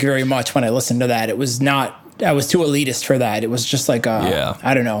music very much when I listened to that. I was too elitist for that. It was just I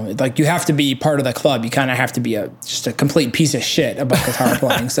don't know. You have to be part of the club. You kind of have to be just a complete piece of shit about guitar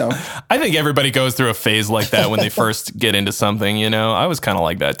playing. So I think everybody goes through a phase like that when they first get into something, I was kind of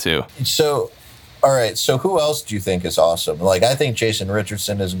like that too. So All right, so who else do you think is awesome? Like, I think Jason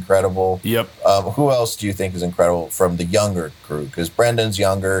Richardson is incredible. Yep. Who else do you think is incredible from the younger crew? Because Brendan's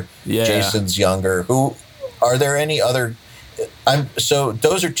younger, Jason's younger. Are there any other? So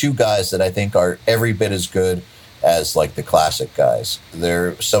those are two guys that I think are every bit as good as like the classic guys.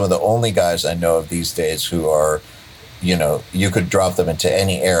 They're some of the only guys I know of these days who are, you could drop them into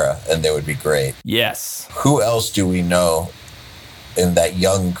any era and they would be great. Yes. Who else do we know in that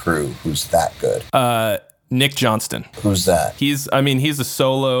young crew who's that good? Nick Johnston. Who's that? He's a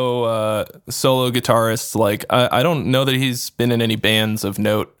solo guitarist. Like, I don't know that he's been in any bands of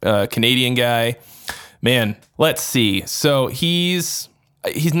note. Canadian guy. Man, let's see. So he's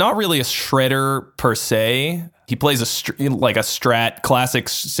not really a shredder per se. He plays like a Strat, classic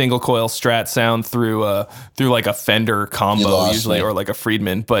single coil Strat sound through like a Fender combo usually, or like a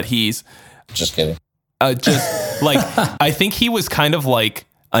Friedman. But he's just kidding. Just like, I think he was kind of like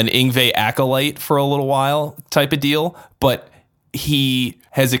an Yngwie acolyte for a little while type of deal, but he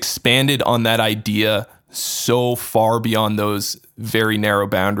has expanded on that idea so far beyond those very narrow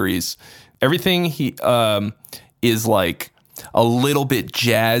boundaries. Everything he is like a little bit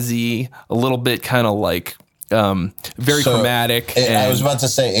jazzy, a little bit kind of like very chromatic. I was about to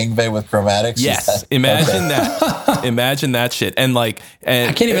say Yngwie with chromatics. Yes, imagine that. Imagine that shit. And I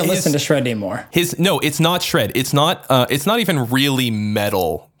can't even listen to shred anymore. No, it's not shred. It's not even really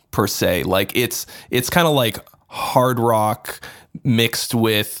metal per se. Like it's kind of like hard rock mixed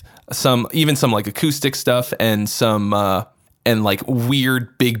with some like acoustic stuff and some and like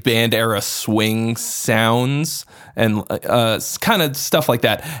weird big band era swing sounds and kind of stuff like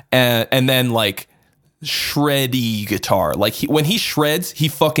that. And then like shreddy guitar. Like when he shreds, he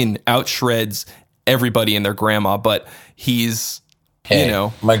fucking out shreds everybody and their grandma, but he's,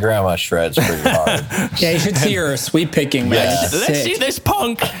 my grandma shreds pretty hard. Yeah, you should see her sweep picking, man. Yeah. Let's see this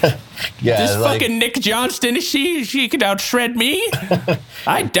punk. This fucking Nick Johnston, she could out shred me?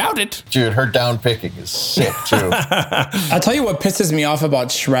 I doubt it. Dude, her down picking is sick too. I'll tell you what pisses me off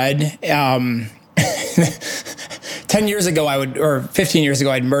about shred. 10 years ago, or 15 years ago,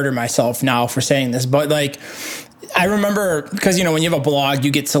 I'd murder myself now for saying this, but like, I remember, because, when you have a blog,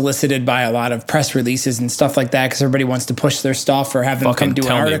 you get solicited by a lot of press releases and stuff like that because everybody wants to push their stuff or have them come do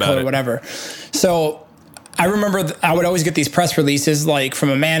an article or whatever. So I remember I would always get these press releases like from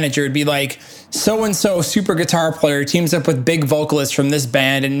a manager. It'd be like, so-and-so super guitar player teams up with big vocalist from this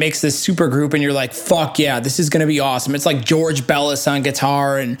band and makes this super group, and you're like, fuck yeah, this is going to be awesome. It's like George Bellis on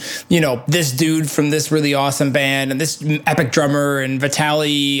guitar and, this dude from this really awesome band and this epic drummer and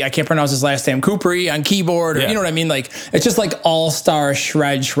Vitaly, I can't pronounce his last name, Kupri on keyboard, or you know what I mean? Like, it's just like all-star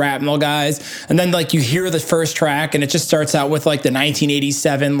shred shrapnel guys. And then like you hear the first track and it just starts out with like the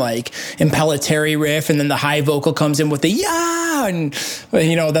 1987 like Impellitteri riff, and then the high vocal comes in with the yeah, and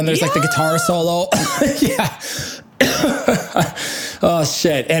then there's like the guitar solo. Yeah. Oh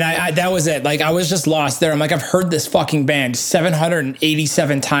shit. And I that was it. Like, I was just lost there. I'm like, I've heard this fucking band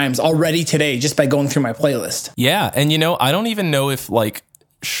 787 times already today just by going through my playlist. Yeah. And I don't even know if like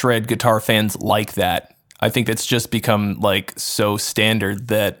shred guitar fans like that. I think that's just become like so standard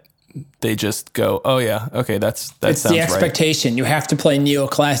that they just go, oh yeah, okay, that it's sounds the expectation. Right. You have to play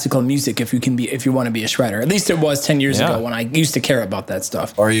neoclassical music if you want to be a shredder. At least it was 10 years ago when I used to care about that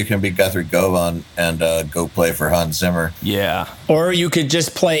stuff. Or you can be Guthrie Govan and go play for Hans Zimmer. Yeah. Or you could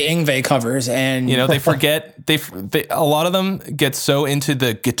just play Yngwie covers and they forget they a lot of them get so into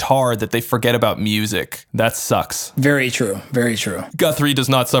the guitar that they forget about music. That sucks. Very true. Very true. Guthrie does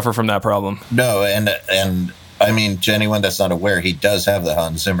not suffer from that problem. No, and I mean, to anyone that's not aware, he does have the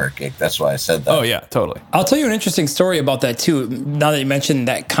Hans Zimmer gig. That's why I said that. Oh, yeah, totally. I'll tell you an interesting story about that, too, now that you mentioned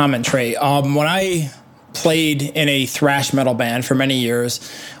that comment, Trey. When I played in a thrash metal band for many years,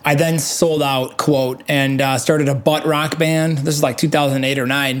 I then sold out, quote, and started a butt rock band. This is like 2008 or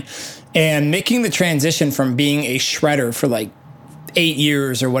 9. And making the transition from being a shredder for like 8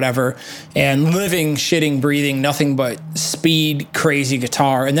 years or whatever, and living, shitting, breathing, nothing but speed, crazy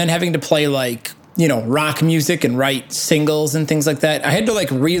guitar, and then having to play like rock music and write singles and things like that. I had to like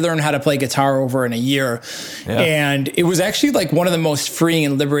relearn how to play guitar over in a year. Yeah. And it was actually like one of the most freeing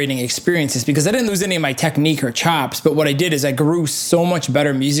and liberating experiences because I didn't lose any of my technique or chops. But what I did is I grew so much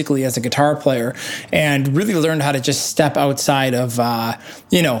better musically as a guitar player and really learned how to just step outside of,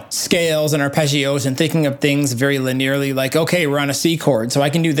 scales and arpeggios and thinking of things very linearly. Like, okay, we're on a C chord, so I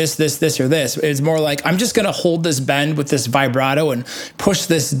can do this, or this. It's more like I'm just going to hold this bend with this vibrato and push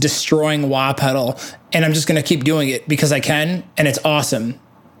this destroying wah pedal. And I'm just going to keep doing it because I can, and it's awesome.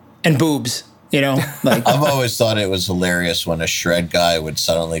 And boobs, like. I've always thought it was hilarious when a shred guy would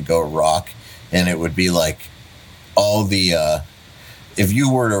suddenly go rock, and it would be like all the, if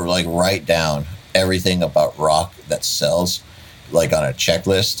you were to like write down everything about rock that sells, like on a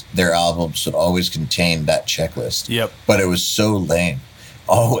checklist, their albums would always contain that checklist. Yep. But it was so lame.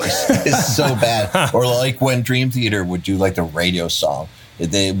 Always. It's so bad. Or like when Dream Theater would do like the radio song,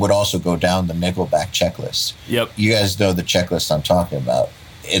 they would also go down the Nickelback checklist. Yep. You guys know the checklist I'm talking about.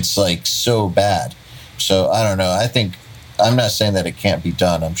 It's like so bad. So I don't know. I'm not saying that it can't be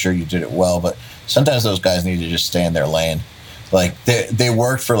done. I'm sure you did it well, but sometimes those guys need to just stay in their lane. Like they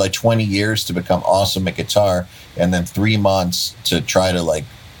worked for like 20 years to become awesome at guitar, and then 3 months to try to like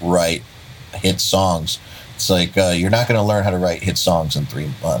write hit songs. It's like you're not going to learn how to write hit songs in 3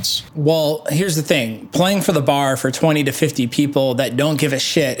 months. Well, here's the thing. Playing for the bar for 20 to 50 people that don't give a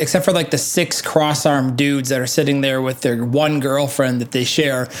shit, except for like the 6 cross-armed dudes that are sitting there with their one girlfriend that they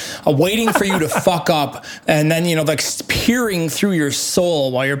share, waiting for you to fuck up, and then, like peering through your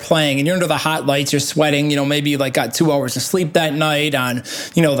soul while you're playing, and you're under the hot lights, you're sweating, maybe you like got 2 hours of sleep that night on,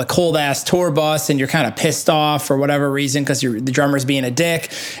 the cold-ass tour bus, and you're kind of pissed off for whatever reason because the drummer's being a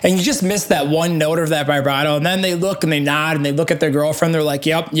dick, and you just missed that one note of that vibrato. And then they look and they nod and they look at their girlfriend. They're like,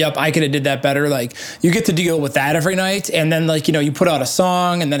 yep, I could have did that better. Like, you get to deal with that every night. And then, like, you put out a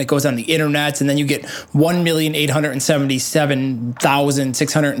song and then it goes on the internet and then you get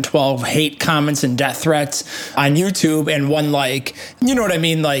 1,877,612 hate comments and death threats on YouTube and one like, you know what I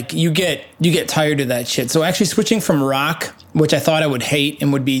mean? Like, you get tired of that shit. So actually switching from rock, which I thought I would hate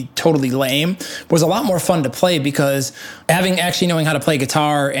and would be totally lame, was a lot more fun to play because knowing how to play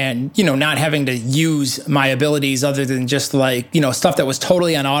guitar and, not having to use my abilities other than just like, stuff that was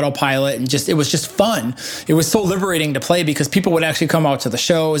totally on autopilot and it was just fun. It was so liberating to play because people would actually come out to the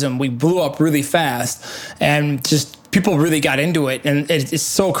shows and we blew up really fast and just people really got into it. And it's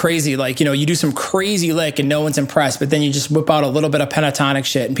so crazy. Like, you do some crazy lick and no one's impressed, but then you just whip out a little bit of pentatonic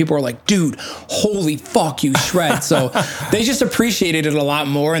shit and people were like, dude, holy fuck, you shred. So they just appreciated it a lot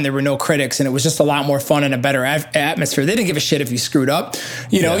more and there were no critics and it was just a lot more fun and a better atmosphere. They didn't give a shit if you screwed up.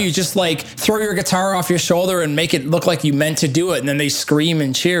 You just like throw your guitar off your shoulder and make it look like you meant to do it. And then they scream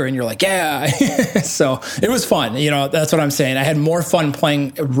and cheer and you're like, yeah. So it was fun. That's what I'm saying. I had more fun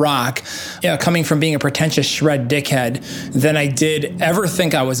playing rock, coming from being a pretentious shred dickhead than I did ever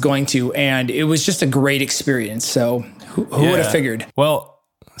think I was going to. And it was just a great experience. So who would have figured? Well,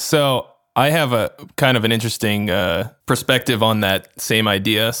 so I have a kind of an interesting perspective on that same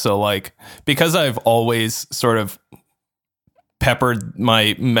idea. So like, because I've always sort of peppered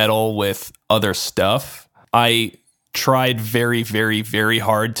my metal with other stuff, I tried very, very, very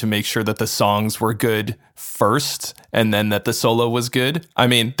hard to make sure that the songs were good first and then that the solo was good. I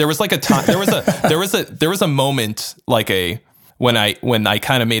mean, there was like a time, there was a moment like when I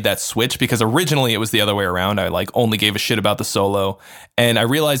kind of made that switch, because originally it was the other way around. I like only gave a shit about the solo, and I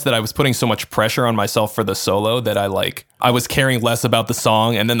realized that I was putting so much pressure on myself for the solo that I was caring less about the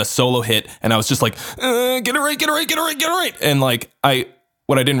song, and then the solo hit and I was just like, get it right. And like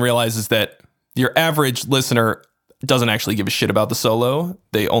what I didn't realize is that your average listener doesn't actually give a shit about the solo.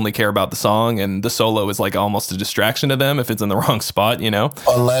 They only care about the song, and the solo is like almost a distraction to them if it's in the wrong spot,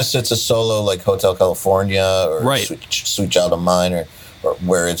 Unless it's a solo like Hotel California or right. Sweet Child of Mine or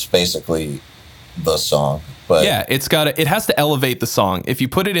where it's basically the song. But yeah, it has to elevate the song. If you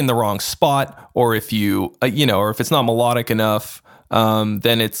put it in the wrong spot, or if you or if it's not melodic enough,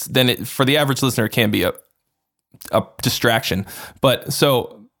 then it for the average listener it can be a distraction. But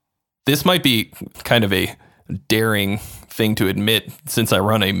so this might be kind of a daring thing to admit since I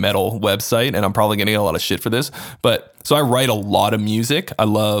run a metal website, and I'm probably going to get a lot of shit for this, but so I write a lot of music. I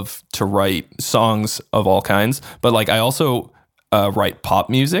love to write songs of all kinds, but like I also write pop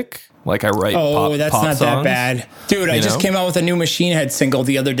music. Like I write pop that's pop not songs, that bad. Dude, I just came out with a new Machine Head single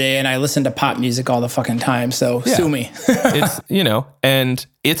the other day and I listen to pop music all the fucking time, so sue me. It's, and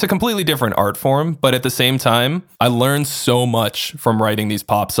it's a completely different art form, but at the same time, I learned so much from writing these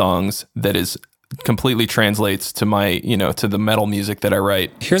pop songs that is completely translates to my, to the metal music that I write.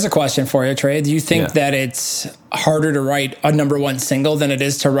 Here's a question for you, Trey. Do you think that it's harder to write a number one single than it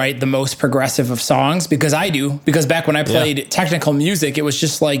is to write the most progressive of songs? Because I do. Because back when I played technical music, it was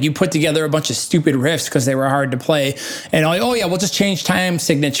just like you put together a bunch of stupid riffs because they were hard to play. And we'll just change time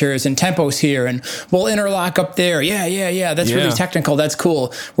signatures and tempos here and we'll interlock up there. Yeah. That's really technical. That's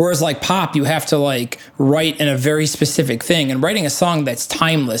cool. Whereas like pop, you have to like write in a very specific thing. And writing a song that's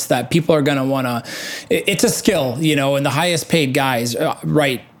timeless, that people are going to want to, it's a skill, and the highest paid guys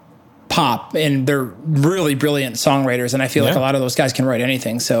write pop and they're really brilliant songwriters. And I feel like a lot of those guys can write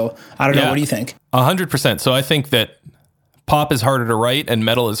anything. So I don't know. What do you think? 100%. So I think that pop is harder to write and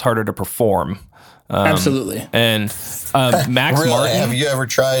metal is harder to perform. Absolutely. And Max really? Martin. Have you ever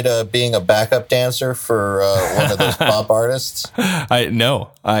tried being a backup dancer for one of those pop artists?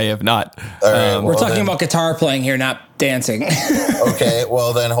 No, I have not. All right, we're talking about guitar playing here, not dancing. Okay,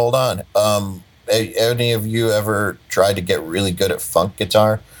 well then hold on. Any of you ever tried to get really good at funk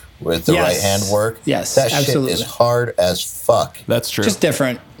guitar with the right hand work? Yes, that absolutely. shit is hard as fuck. That's true. Just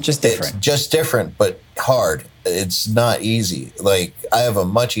different. It's just different, but hard. It's not easy. Like, I have a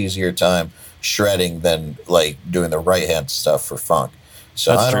much easier time shredding than like doing the right hand stuff for funk.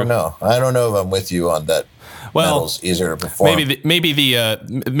 So I don't know. I don't know if I'm with you on that. Well, metal's easier to perform. Maybe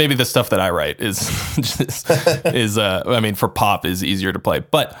the stuff that I write is I mean, for pop is easier to play,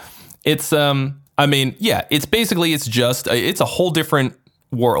 but it's I mean, yeah, it's just it's a whole different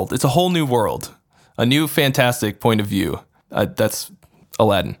world. It's a whole new world, a new fantastic point of view. That's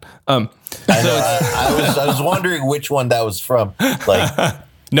Aladdin. I was wondering which one that was from. Like,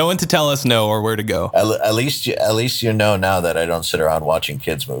 no one to tell us no or where to go. At least you know now that I don't sit around watching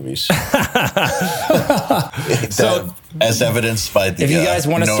kids movies. So, as evidenced by the. If you guys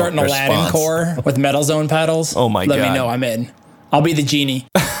want to start an Aladdin core with Metal Zone pedals, oh my god, let me know. I'm in. I'll be the genie.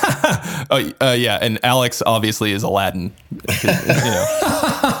 Yeah, and Alex obviously is Aladdin. You know.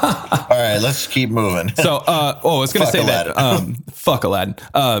 All right, let's keep moving. So, I was going to say Aladdin. that. Fuck Aladdin.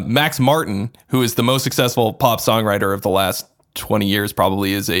 Max Martin, who is the most successful pop songwriter of the last 20 years,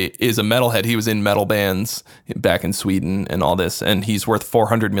 probably is a metalhead. He was in metal bands back in Sweden and all this, and he's worth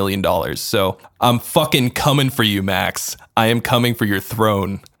 $400 million. So I'm fucking coming for you, Max. I am coming for your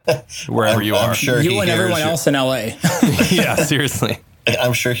throne, wherever you are. I'm sure you and everyone else in LA. Yeah, seriously.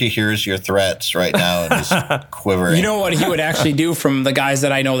 I'm sure he hears your threats right now and is quivering. You know what he would actually do, from the guys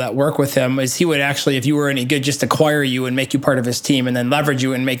that I know that work with him, is he would actually, if you were any good, just acquire you and make you part of his team and then leverage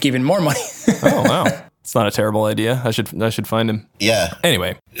you and make even more money. Oh, wow. It's not a terrible idea. I should find him. Yeah.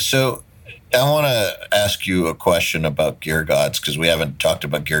 Anyway. So I want to ask you a question about Gear Gods, because we haven't talked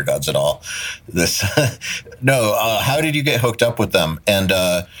about Gear Gods at all. How did you get hooked up with them? And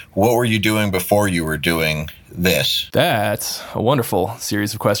what were you doing before you were doing this? That's a wonderful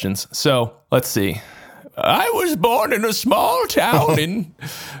series of questions. So let's see. I was born in a small town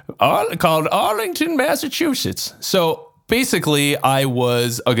called Arlington, Massachusetts. So basically, I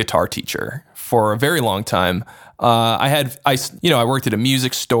was a guitar teacher for a very long time. I worked at a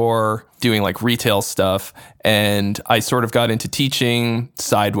music store doing like retail stuff, and I sort of got into teaching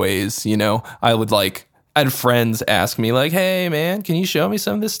sideways. I had friends ask me like, "Hey man, can you show me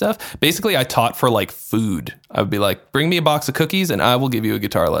some of this stuff?" Basically, I taught for like food. I would be like, "Bring me a box of cookies and I will give you a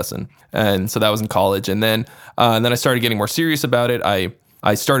guitar lesson." And so that was in college. And then I started getting more serious about it.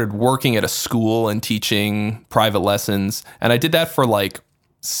 I started working at a school and teaching private lessons, and I did that for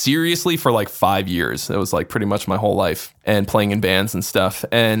seriously for 5 years. That was pretty much my whole life, and playing in bands and stuff.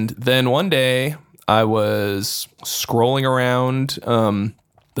 And then one day I was scrolling around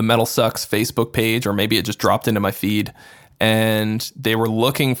the Metal Sucks Facebook page, or maybe it just dropped into my feed, and they were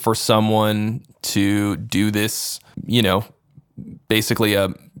looking for someone to do this, basically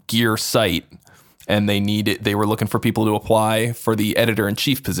a gear site, and they were looking for people to apply for the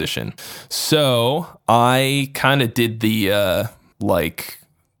editor-in-chief position. So I kind of did the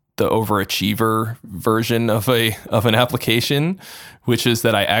overachiever version of an application, which is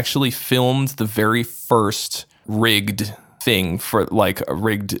that I actually filmed the very first rigged thing for a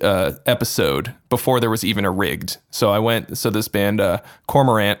rigged episode before there was even a rigged. So this band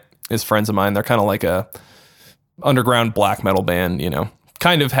Cormorant is friends of mine. They're kind of like a underground black metal band,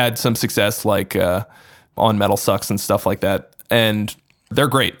 kind of had some success on Metal Sucks and stuff like that. And they're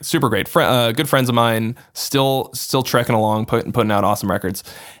great, super great. Good friends of mine, still trekking along, putting out awesome records.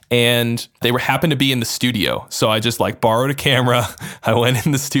 And they happened to be in the studio. So I just borrowed a camera. I went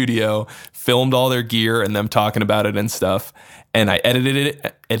in the studio, filmed all their gear and them talking about it and stuff. And I edited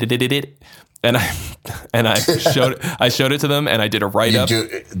it. And I showed it to them, and I did a write-up.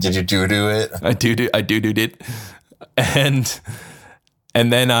 Did you do it? I do it.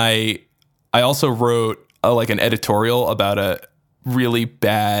 And then I also wrote an editorial about a really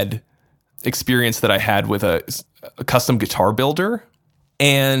bad experience that I had with a custom guitar builder.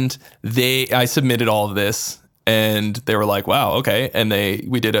 And I submitted all of this, and they were like, "Wow, okay." And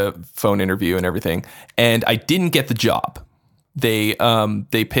we did a phone interview and everything, and I didn't get the job. They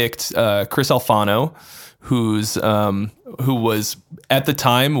picked Chris Alfano, who was at the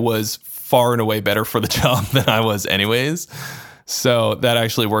time was far and away better for the job than I was anyways. So that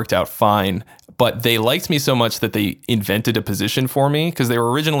actually worked out fine. But they liked me so much that they invented a position for me, because it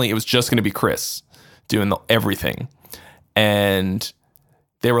was just going to be Chris doing everything. And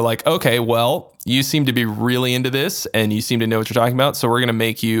they were like, okay, well, you seem to be really into this and you seem to know what you're talking about. So we're going to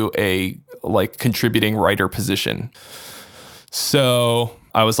make you a like contributing writer position. So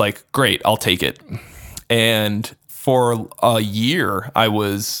I was like, great, I'll take it. And for a year, I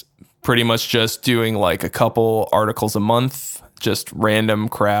was pretty much just doing like a couple articles a month, just random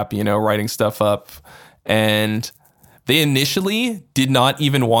crap, writing stuff up. And they initially did not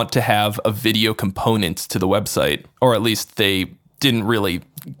even want to have a video component to the website, or at least they didn't really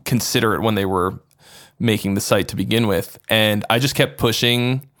consider it when they were making the site to begin with. And I just kept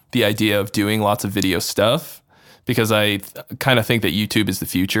pushing the idea of doing lots of video stuff because I kind of think that YouTube is the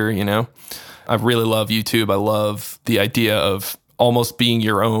future, I really love YouTube. I love the idea of almost being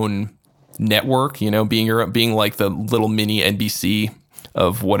your own network, being like the little mini NBC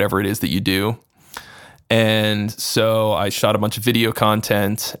of whatever it is that you do. And so I shot a bunch of video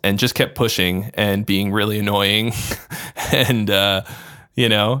content and just kept pushing and being really annoying and,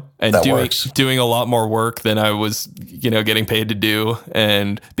 doing a lot more work than I was, getting paid to do.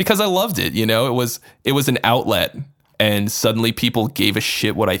 And because I loved it, it was an outlet, and suddenly people gave a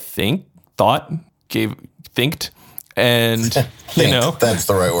shit what I thinked, and that's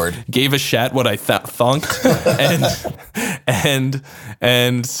the right word. Gave a shat what I thunked,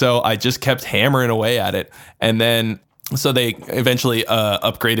 and so I just kept hammering away at it, and then so they eventually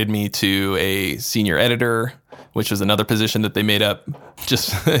upgraded me to a senior editor, which was another position that they made up just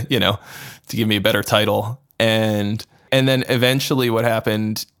to give me a better title, and then eventually what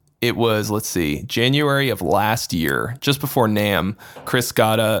happened. It was, January of last year, just before NAMM, Chris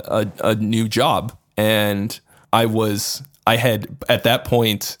got a new job, and I had at that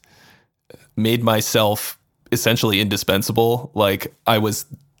point made myself essentially indispensable. Like I was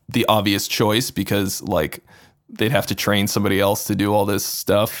the obvious choice because like they'd have to train somebody else to do all this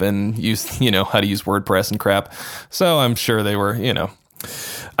stuff and use, how to use WordPress and crap. So I'm sure they were,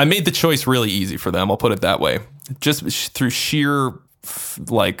 I made the choice really easy for them. I'll put it that way. Just through sheer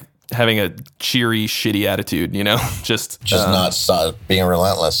like having a cheery, shitty attitude, just not being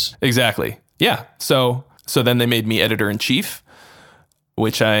relentless. Exactly. Yeah. So then they made me editor-in-chief,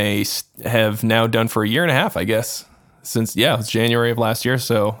 which I have now done for a year and a half, I guess, since, it was January of last year.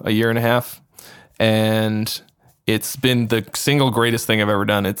 So a year and a half. And it's been the single greatest thing I've ever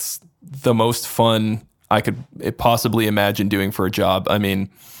done. It's the most fun I could possibly imagine doing for a job. I mean,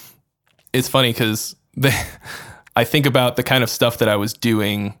 it's funny because I think about the kind of stuff that I was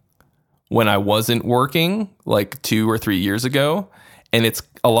doing when I wasn't working like 2 or 3 years ago. And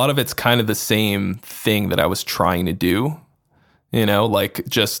a lot of it's kind of the same thing that I was trying to do, like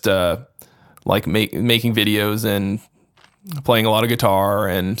just like making videos and playing a lot of guitar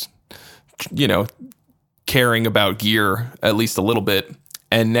and, caring about gear at least a little bit.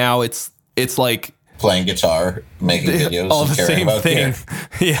 And now it's like playing guitar, making videos, all the same thing.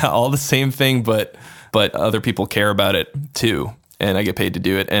 Yeah, all the same thing, but other people care about it too. And I get paid to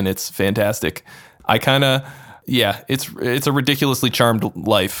do it, and it's fantastic. I kind of, it's a ridiculously charmed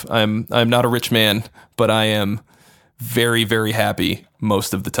life. I'm not a rich man, but I am very, very happy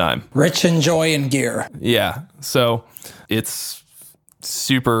most of the time. Rich in joy and gear. Yeah. So it's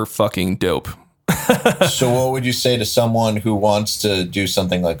super fucking dope. So what would you say to someone who wants to do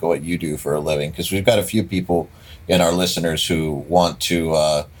something like what you do for a living? Because we've got a few people in our listeners who want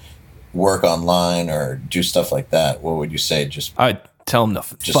to work online or do stuff like that. What would you say? I'd tell them to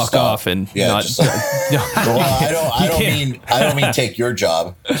fuck stop. off and not. Well, I don't mean take your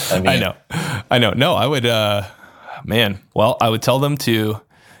job. I know. No, I would. I would tell them to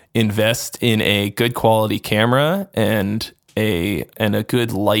invest in a good quality camera and a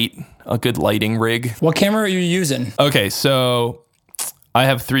good lighting rig. What camera are you using? Okay, so I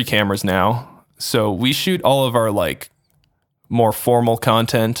have 3 cameras now. So we shoot all of our like more formal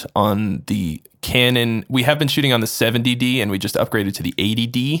content on the Canon. We have been shooting on the 70D, and we just upgraded to the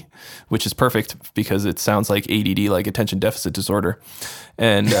 80D, which is perfect because it sounds like ADD, like attention deficit disorder.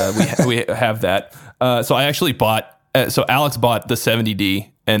 And we have that. So I actually so Alex bought the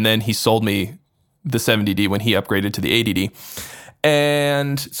 70D, and then he sold me the 70D when he upgraded to the 80D.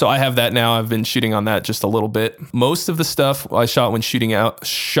 And so I have that now. I've been shooting on that just a little bit. Most of the stuff I shot when starting out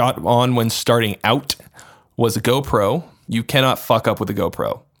was a GoPro. You cannot fuck up with a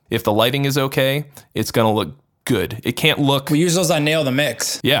GoPro. If the lighting is okay, it's going to look good. It can't look... We use those on Nail the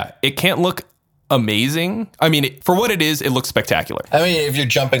Mix. Yeah, it can't look amazing. I mean, for what it is, it looks spectacular. I mean, if you're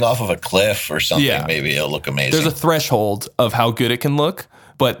jumping off of a cliff or something, maybe it'll look amazing. There's a threshold of how good it can look,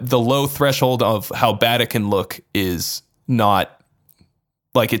 but the low threshold of how bad it can look is not...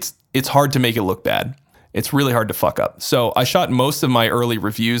 Like, it's hard to make it look bad. It's really hard to fuck up. So I shot most of my early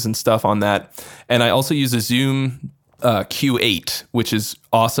reviews and stuff on that. And I also use a Zoom Q8, which is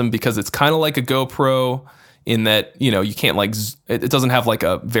awesome because it's kind of like a GoPro in that, you know, you can't like, it doesn't have like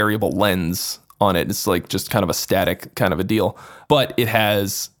a variable lens on it. It's like just kind of a static kind of a deal, but it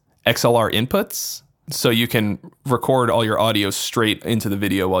has XLR inputs. So you can record all your audio straight into the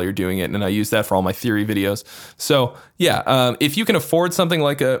video while you're doing it. And I use that for all my theory videos. So yeah, if you can afford something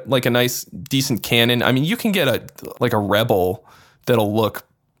like a nice, decent Canon, I mean, you can get a Rebel that'll look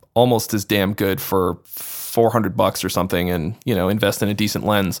almost as damn good for $400 or something, and, you know, invest in a decent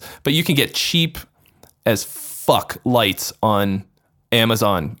lens. But you can get cheap as fuck lights on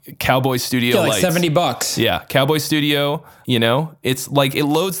Amazon. Cowboy Studio like lights. $70. Yeah, Cowboy Studio, you know, it's like it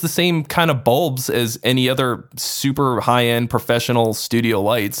loads the same kind of bulbs as any other super high-end professional studio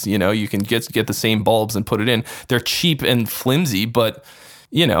lights. You know, you can get the same bulbs and put it in. They're cheap and flimsy, but,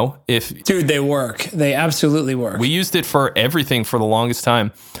 you know, Dude, they work. They absolutely work. We used it for everything for the longest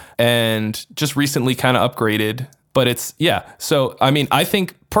time and just recently kind of upgraded. But it's, yeah. So, I mean, I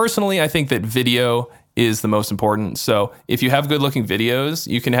think that video is the most important. So if you have good looking videos,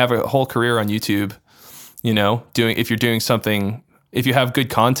 you can have a whole career on YouTube, you know, if you have good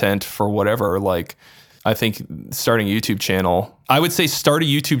content for whatever, like, I think starting a YouTube channel, I would say start a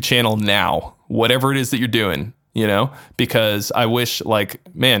YouTube channel now, whatever it is that you're doing, you know, because I wish, like,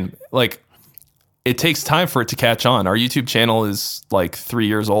 man, like, it takes time for it to catch on. Our YouTube channel is like 3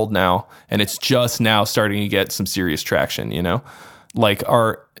 years old now, and it's just now starting to get some serious traction, you know, like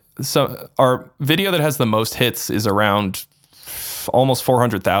our video that has the most hits is around almost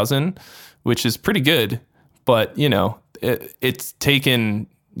 400,000, which is pretty good. But, you know, it's taken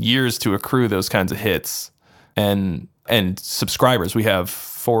years to accrue those kinds of hits and subscribers. We have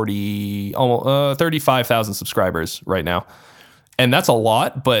 35,000 subscribers right now. And that's a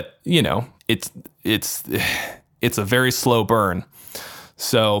lot, but, you know, it's a very slow burn.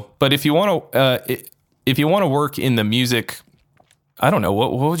 So, but if you want to work in the music, I don't know,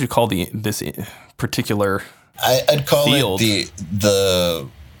 what would you call this particular I'd call field? It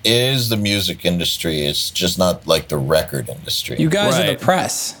it is the music industry. It's just not like the record industry. You guys are the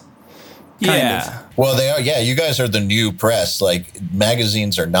press. Yeah. Well, they are. Yeah, you guys are the new press. Like,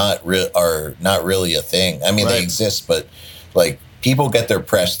 magazines are not really a thing. I mean, They exist, but like, people get their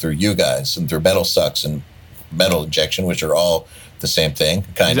press through you guys and through Metal Sucks and Metal Injection, which are all the same thing,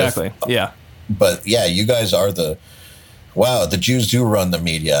 kind of. Exactly. Yeah. But yeah, you guys are the Jews do run the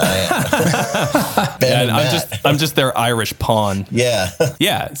media. I'm just their Irish pawn. Yeah.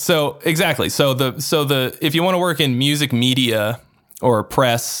 Yeah. So exactly. So if you want to work in music media or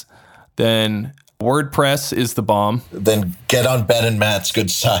press, then WordPress is the bomb. Then get on Ben and Matt's good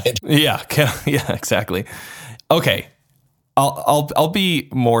side. Yeah. Yeah. Exactly. Okay. I'll be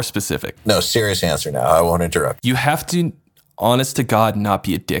more specific. No, serious answer now. I won't interrupt. You have to, honest to God, not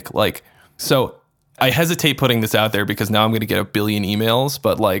be a dick. Like, so I hesitate putting this out there because now I'm going to get a billion emails,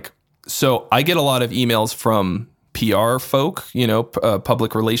 but like, so I get a lot of emails from PR folk, you know,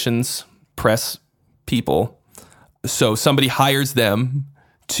 public relations, press people. So somebody hires them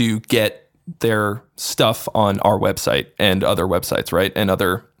to get their stuff on our website and other websites, right? And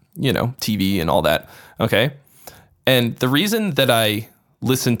other, you know, TV and all that. Okay. And the reason that I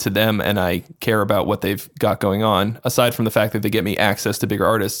listen to them and I care about what they've got going on, aside from the fact that they get me access to bigger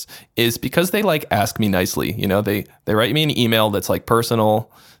artists, is because they like ask me nicely. You know, they write me an email that's like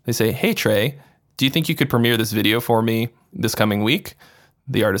personal. They say, "Hey Trey, do you think you could premiere this video for me this coming week?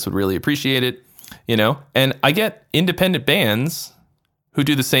 The artist would really appreciate it." You know, and I get independent bands who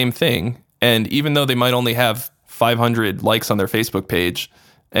do the same thing. And even though they might only have 500 likes on their Facebook page,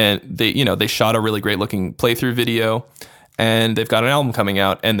 and they shot a really great looking playthrough video, and they've got an album coming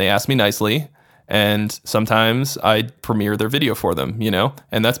out, and they ask me nicely, and sometimes I premiere their video for them, you know?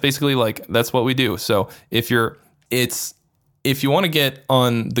 And that's basically like, that's what we do. So if you want to get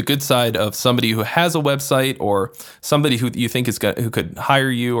on the good side of somebody who has a website or somebody who you think who could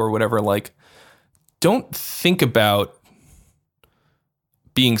hire you or whatever, like, don't think about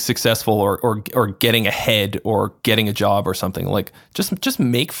being successful or getting ahead or getting a job or something. Like, just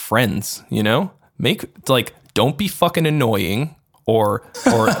make friends, you know? Don't be fucking annoying or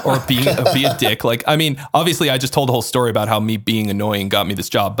be a dick. Like, I mean, obviously I just told the whole story about how me being annoying got me this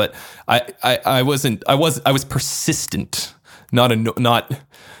job, but I was persistent, not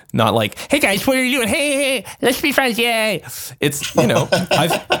like, "Hey guys, what are you doing? Hey, let's be friends. Yay." It's, you know,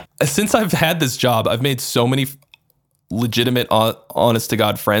 since I've had this job, I've made so many legitimate, honest to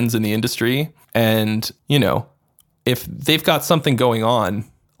God friends in the industry. And, you know, if they've got something going on,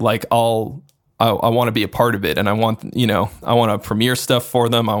 like, I want to be a part of it, and I want to premiere stuff for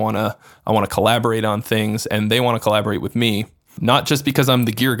them. I want to collaborate on things, and they want to collaborate with me, not just because I'm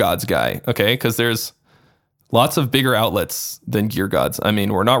the Gear Gods guy. Okay. Cause there's lots of bigger outlets than Gear Gods. I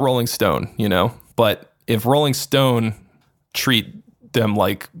mean, we're not Rolling Stone, you know, but if Rolling Stone treat them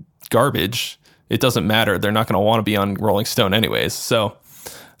like garbage, it doesn't matter. They're not going to want to be on Rolling Stone anyways. So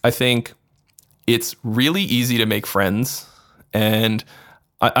I think it's really easy to make friends. And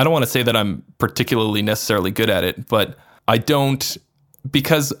I don't want to say that I'm particularly necessarily good at it, but I don't,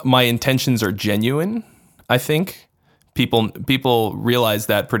 because my intentions are genuine, I think people realize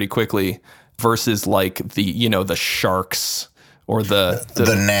that pretty quickly versus like the sharks or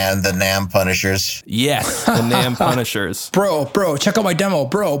the NAM punishers. Yes, the NAM punishers. Bro, check out my demo.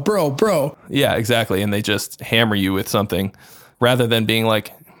 Bro. Yeah, exactly. And they just hammer you with something rather than being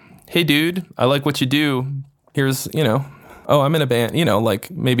like, hey, dude, I like what you do. Here's, oh, I'm in a band.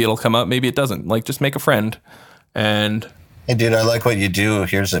 Like maybe it'll come up, maybe it doesn't. Like just make a friend. And hey, dude, I like what you do.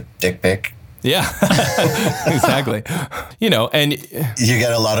 Here's a dick pic. Yeah, exactly. And you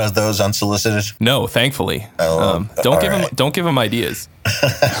get a lot of those unsolicited. No, thankfully. Don't give them ideas.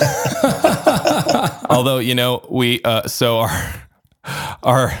 Although we so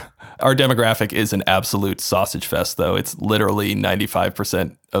our demographic is an absolute sausage fest. Though it's literally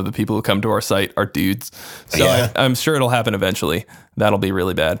 95% of the people who come to our site are dudes. So yeah. I'm sure it'll happen eventually. That'll be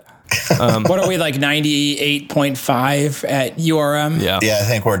really bad. What are we, like 98.5 at URM? Yeah, I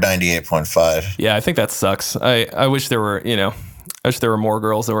think we're 98.5. Yeah, I think that sucks. I wish there were, I wish there were more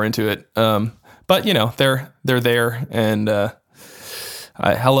girls that were into it. But they're there, and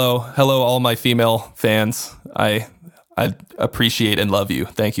hello, all my female fans. I appreciate and love you.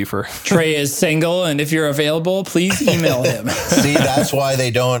 Thank you for. Trey is single, and if you're available, please email him. See, that's why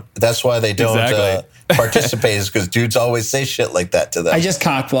they don't. Exactly. Participate, is because dudes always say shit like that to them. I just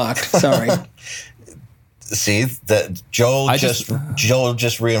cock blocked. Sorry. See that Joel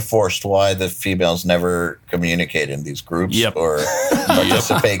just reinforced why the females never communicate in these groups or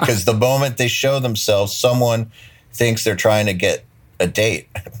participate, because the moment they show themselves, someone thinks they're trying to get a date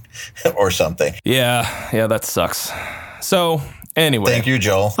or something. Yeah, that sucks. So anyway, thank you,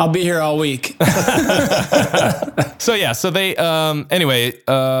 Joel. I'll be here all week. So they anyway.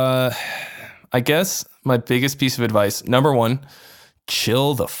 I guess my biggest piece of advice, number one,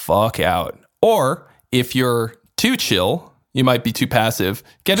 chill the fuck out. Or if you're too chill, you might be too passive,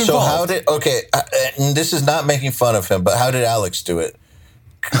 get involved. So and this is not making fun of him, but how did Alex do it?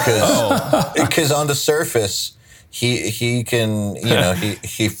 Because on the surface, he can,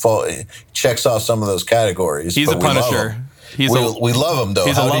 he checks off some of those categories. He's a punisher. We love him though.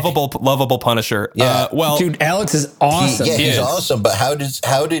 He's a lovable punisher. Yeah. Dude, Alex is awesome. He's awesome. But how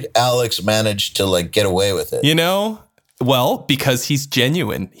did Alex manage to like get away with it? Well, because he's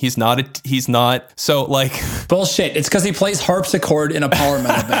genuine. He's not. So like bullshit. It's because he plays harpsichord in a power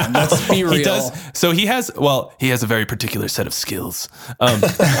metal band. Let's be real. He does. So he has a very particular set of skills.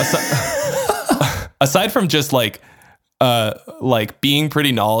 Aside from just like being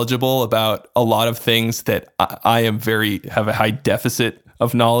pretty knowledgeable about a lot of things that I have a high deficit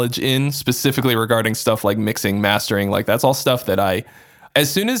of knowledge in, specifically regarding stuff like mixing, mastering. Like that's all stuff that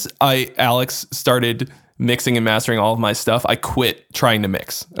as soon as Alex started mixing and mastering all of my stuff, I quit trying to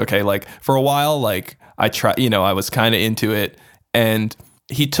mix. Okay. Like for a while, like I was kind of into it, and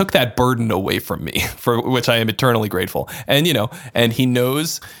he took that burden away from me, for which I am eternally grateful. And, and he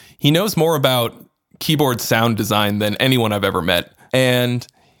knows more about keyboard sound design than anyone I've ever met. And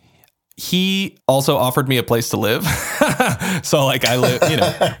he also offered me a place to live. So like I live,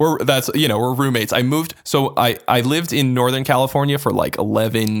 we're roommates. I moved. So I lived in Northern California for like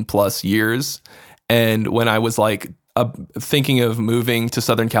 11 plus years. And when I was like thinking of moving to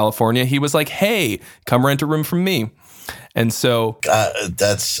Southern California, he was like, hey, come rent a room from me. And so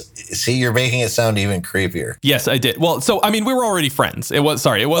you're making it sound even creepier. Yes, I did. Well, so I mean, we were already friends. It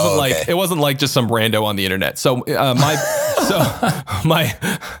wasn't like just some rando on the internet. So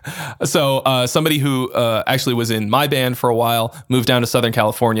somebody who actually was in my band for a while moved down to Southern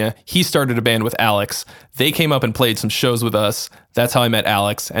California. He started a band with Alex. They came up and played some shows with us. That's how I met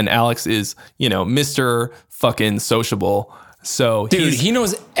Alex. And Alex is, Mr. fucking sociable. So dude, he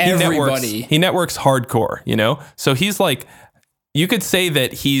knows everybody. He networks hardcore, So he's like, you could say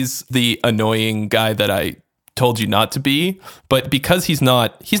that he's the annoying guy that I told you not to be, but because he's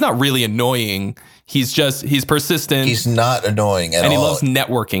not really annoying. He's persistent. He's not annoying at all. And he loves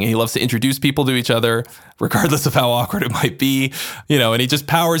networking, and he loves to introduce people to each other, regardless of how awkward it might be, and he just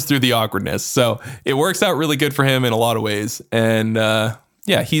powers through the awkwardness. So it works out really good for him in a lot of ways. And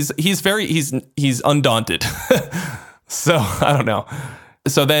he's undaunted. So I don't know.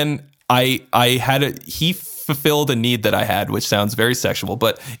 So then he fulfilled a need that I had, which sounds very sexual,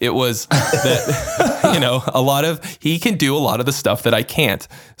 but it was that, he can do a lot of the stuff that I can't.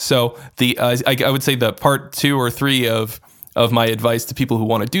 So I would say the part 2 or 3 of my advice to people who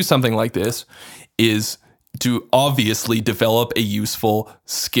want to do something like this is to obviously develop a useful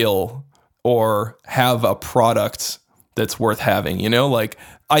skill or have a product that's worth having.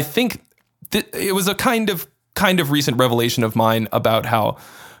 I think it was a kind of recent revelation of mine about how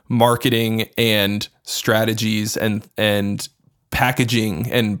marketing and strategies and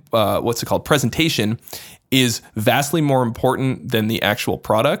packaging and presentation is vastly more important than the actual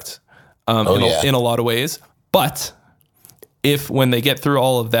product in a lot of ways. But when they get through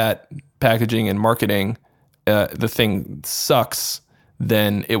all of that packaging and marketing, the thing sucks,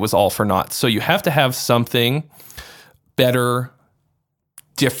 then it was all for naught. So you have to have something better,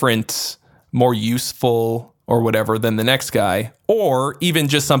 different, more useful or whatever than the next guy, or even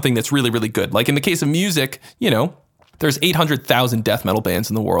just something that's really, really good. Like in the case of music, there's 800,000 death metal bands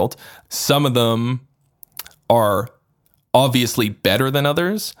in the world. Some of them are obviously better than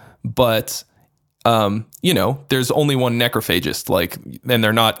others, but there's only one necrophagist, and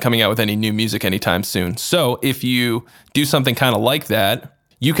they're not coming out with any new music anytime soon. So if you do something kind of like that,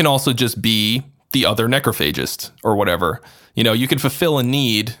 you can also just be the other necrophagist or whatever. You can fulfill a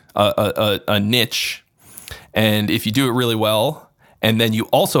need, a niche, and if you do it really well, and then you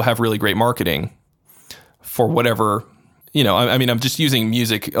also have really great marketing for whatever, I'm just using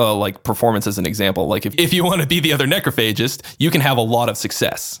music like performance as an example. Like if you want to be the other necrophagist, you can have a lot of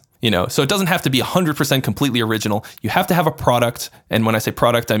success. So it doesn't have to be 100% completely original. You have to have a product, and when I say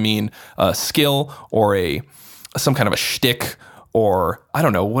product, I mean a skill or some kind of a shtick, or I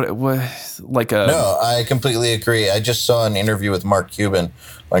don't know No, I completely agree. I just saw an interview with Mark Cuban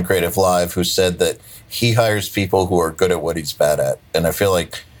on Creative Live, who said that he hires people who are good at what he's bad at, and I feel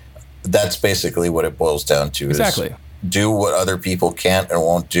like that's basically what it boils down to. Exactly. Is do what other people can't and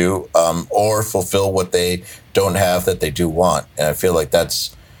won't do, or fulfill what they don't have that they do want, and I feel like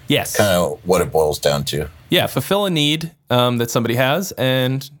that's kind of what it boils down to. Yeah, fulfill a need that somebody has,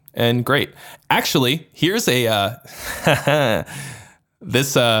 and great. Actually, here's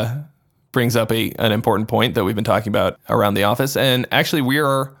this brings up an important point that we've been talking about around the office, and actually we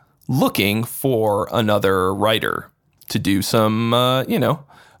are looking for another writer to do some, a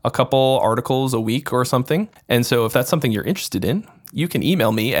couple articles a week or something. And so if that's something you're interested in, you can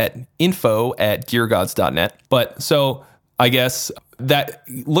email me at info@geargods.net. But so I guess that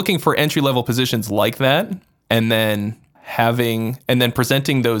looking for entry-level positions like that, and then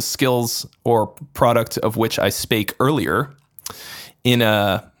presenting those skills or product of which I spake earlier in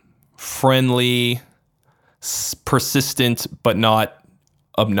a friendly, persistent, but not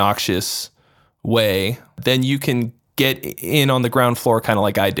obnoxious way, then you can get in on the ground floor kind of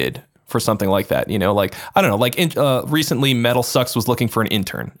like I did for something like that. I don't know, recently Metal Sucks was looking for an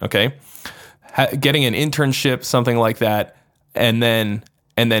intern, okay? Getting an internship, something like that, and then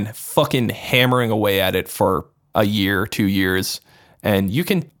fucking hammering away at it for a year, 2 years, and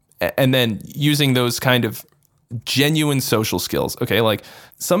then using those kind of genuine social skills, okay? Like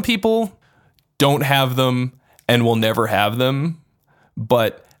some people don't have them and will never have them,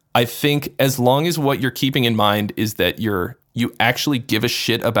 but I think as long as what you're keeping in mind is that you actually give a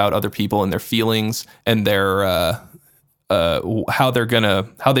shit about other people and their feelings and their how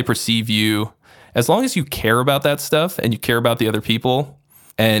they perceive you, as long as you care about that stuff and you care about the other people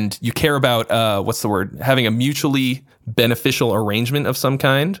and you care about having a mutually beneficial arrangement of some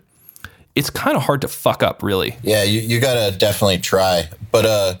kind, it's kind of hard to fuck up, really. Yeah, you gotta definitely try.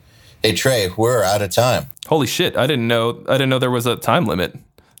 But hey Trey, we're out of time. Holy shit! I didn't know there was a time limit.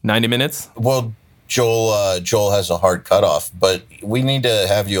 90 minutes? Well, Joel has a hard cutoff, but we need to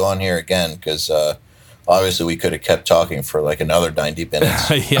have you on here again because obviously we could have kept talking for like another 90 minutes.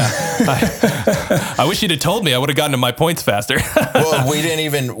 Yeah. I wish you'd have told me. I would have gotten to my points faster. Well, we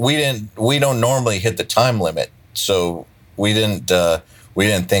don't normally hit the time limit, so we didn't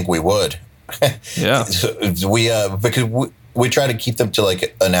think we would. Yeah. Because we try to keep them to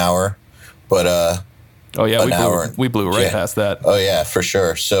like an hour, but oh yeah, we blew right past that. Oh yeah, for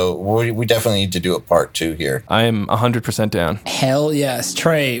sure. So we definitely need to do a part 2 here. I am 100% down. Hell yes,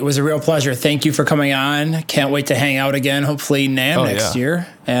 Trey. It was a real pleasure. Thank you for coming on. Can't wait to hang out again. Hopefully NAMM next year.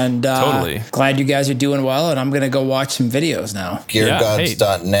 And totally glad you guys are doing well. And I'm gonna go watch some videos now.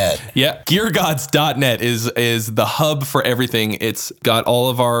 Geargods.net. Yeah, Geargods.net is the hub for everything. It's got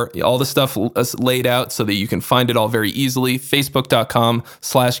all the stuff laid out so that you can find it all very easily.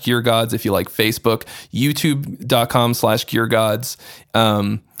 Facebook.com/GearGods if you like Facebook. YouTube.com/GearGods.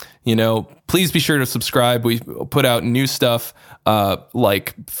 Please be sure to subscribe. We put out new stuff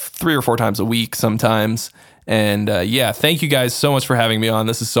like 3 or 4 times a week sometimes. And yeah, thank you guys so much for having me on.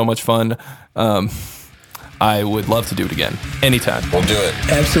 This is so much fun. I would love to do it again anytime. We'll do it.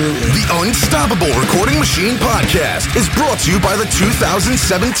 Absolutely. The Unstoppable Recording Machine Podcast is brought to you by the 2017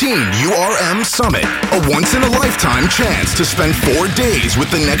 URM Summit, a once-in-a-lifetime chance to spend 4 days with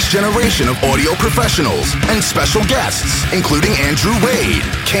the next generation of audio professionals and special guests, including Andrew Wade,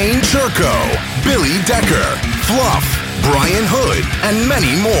 Kane Churko, Billy Decker, Fluff, Brian Hood, and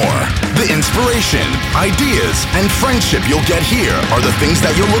many more. The inspiration, ideas, and friendship you'll get here are the things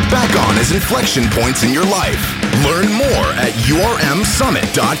that you'll look back on as inflection points in your life. Learn more at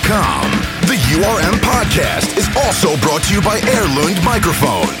urmsummit.com. The URM podcast is also brought to you by Earlund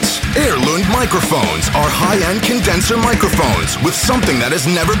Microphones. Earlund Microphones are high-end condenser microphones with something that has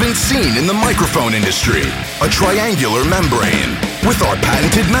never been seen in the microphone industry, a triangular membrane. With our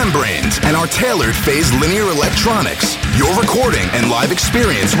patented membranes and our tailored phase linear electronics, your recording and live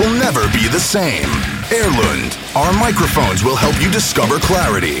experience will never be the same. Earlund, our microphones will help you discover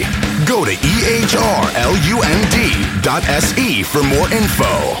clarity. Go to ehrlund.se for more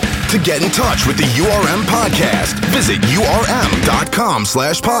info. To get in touch with the URM podcast, visit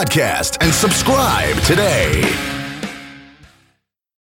urm.com/podcast and subscribe today.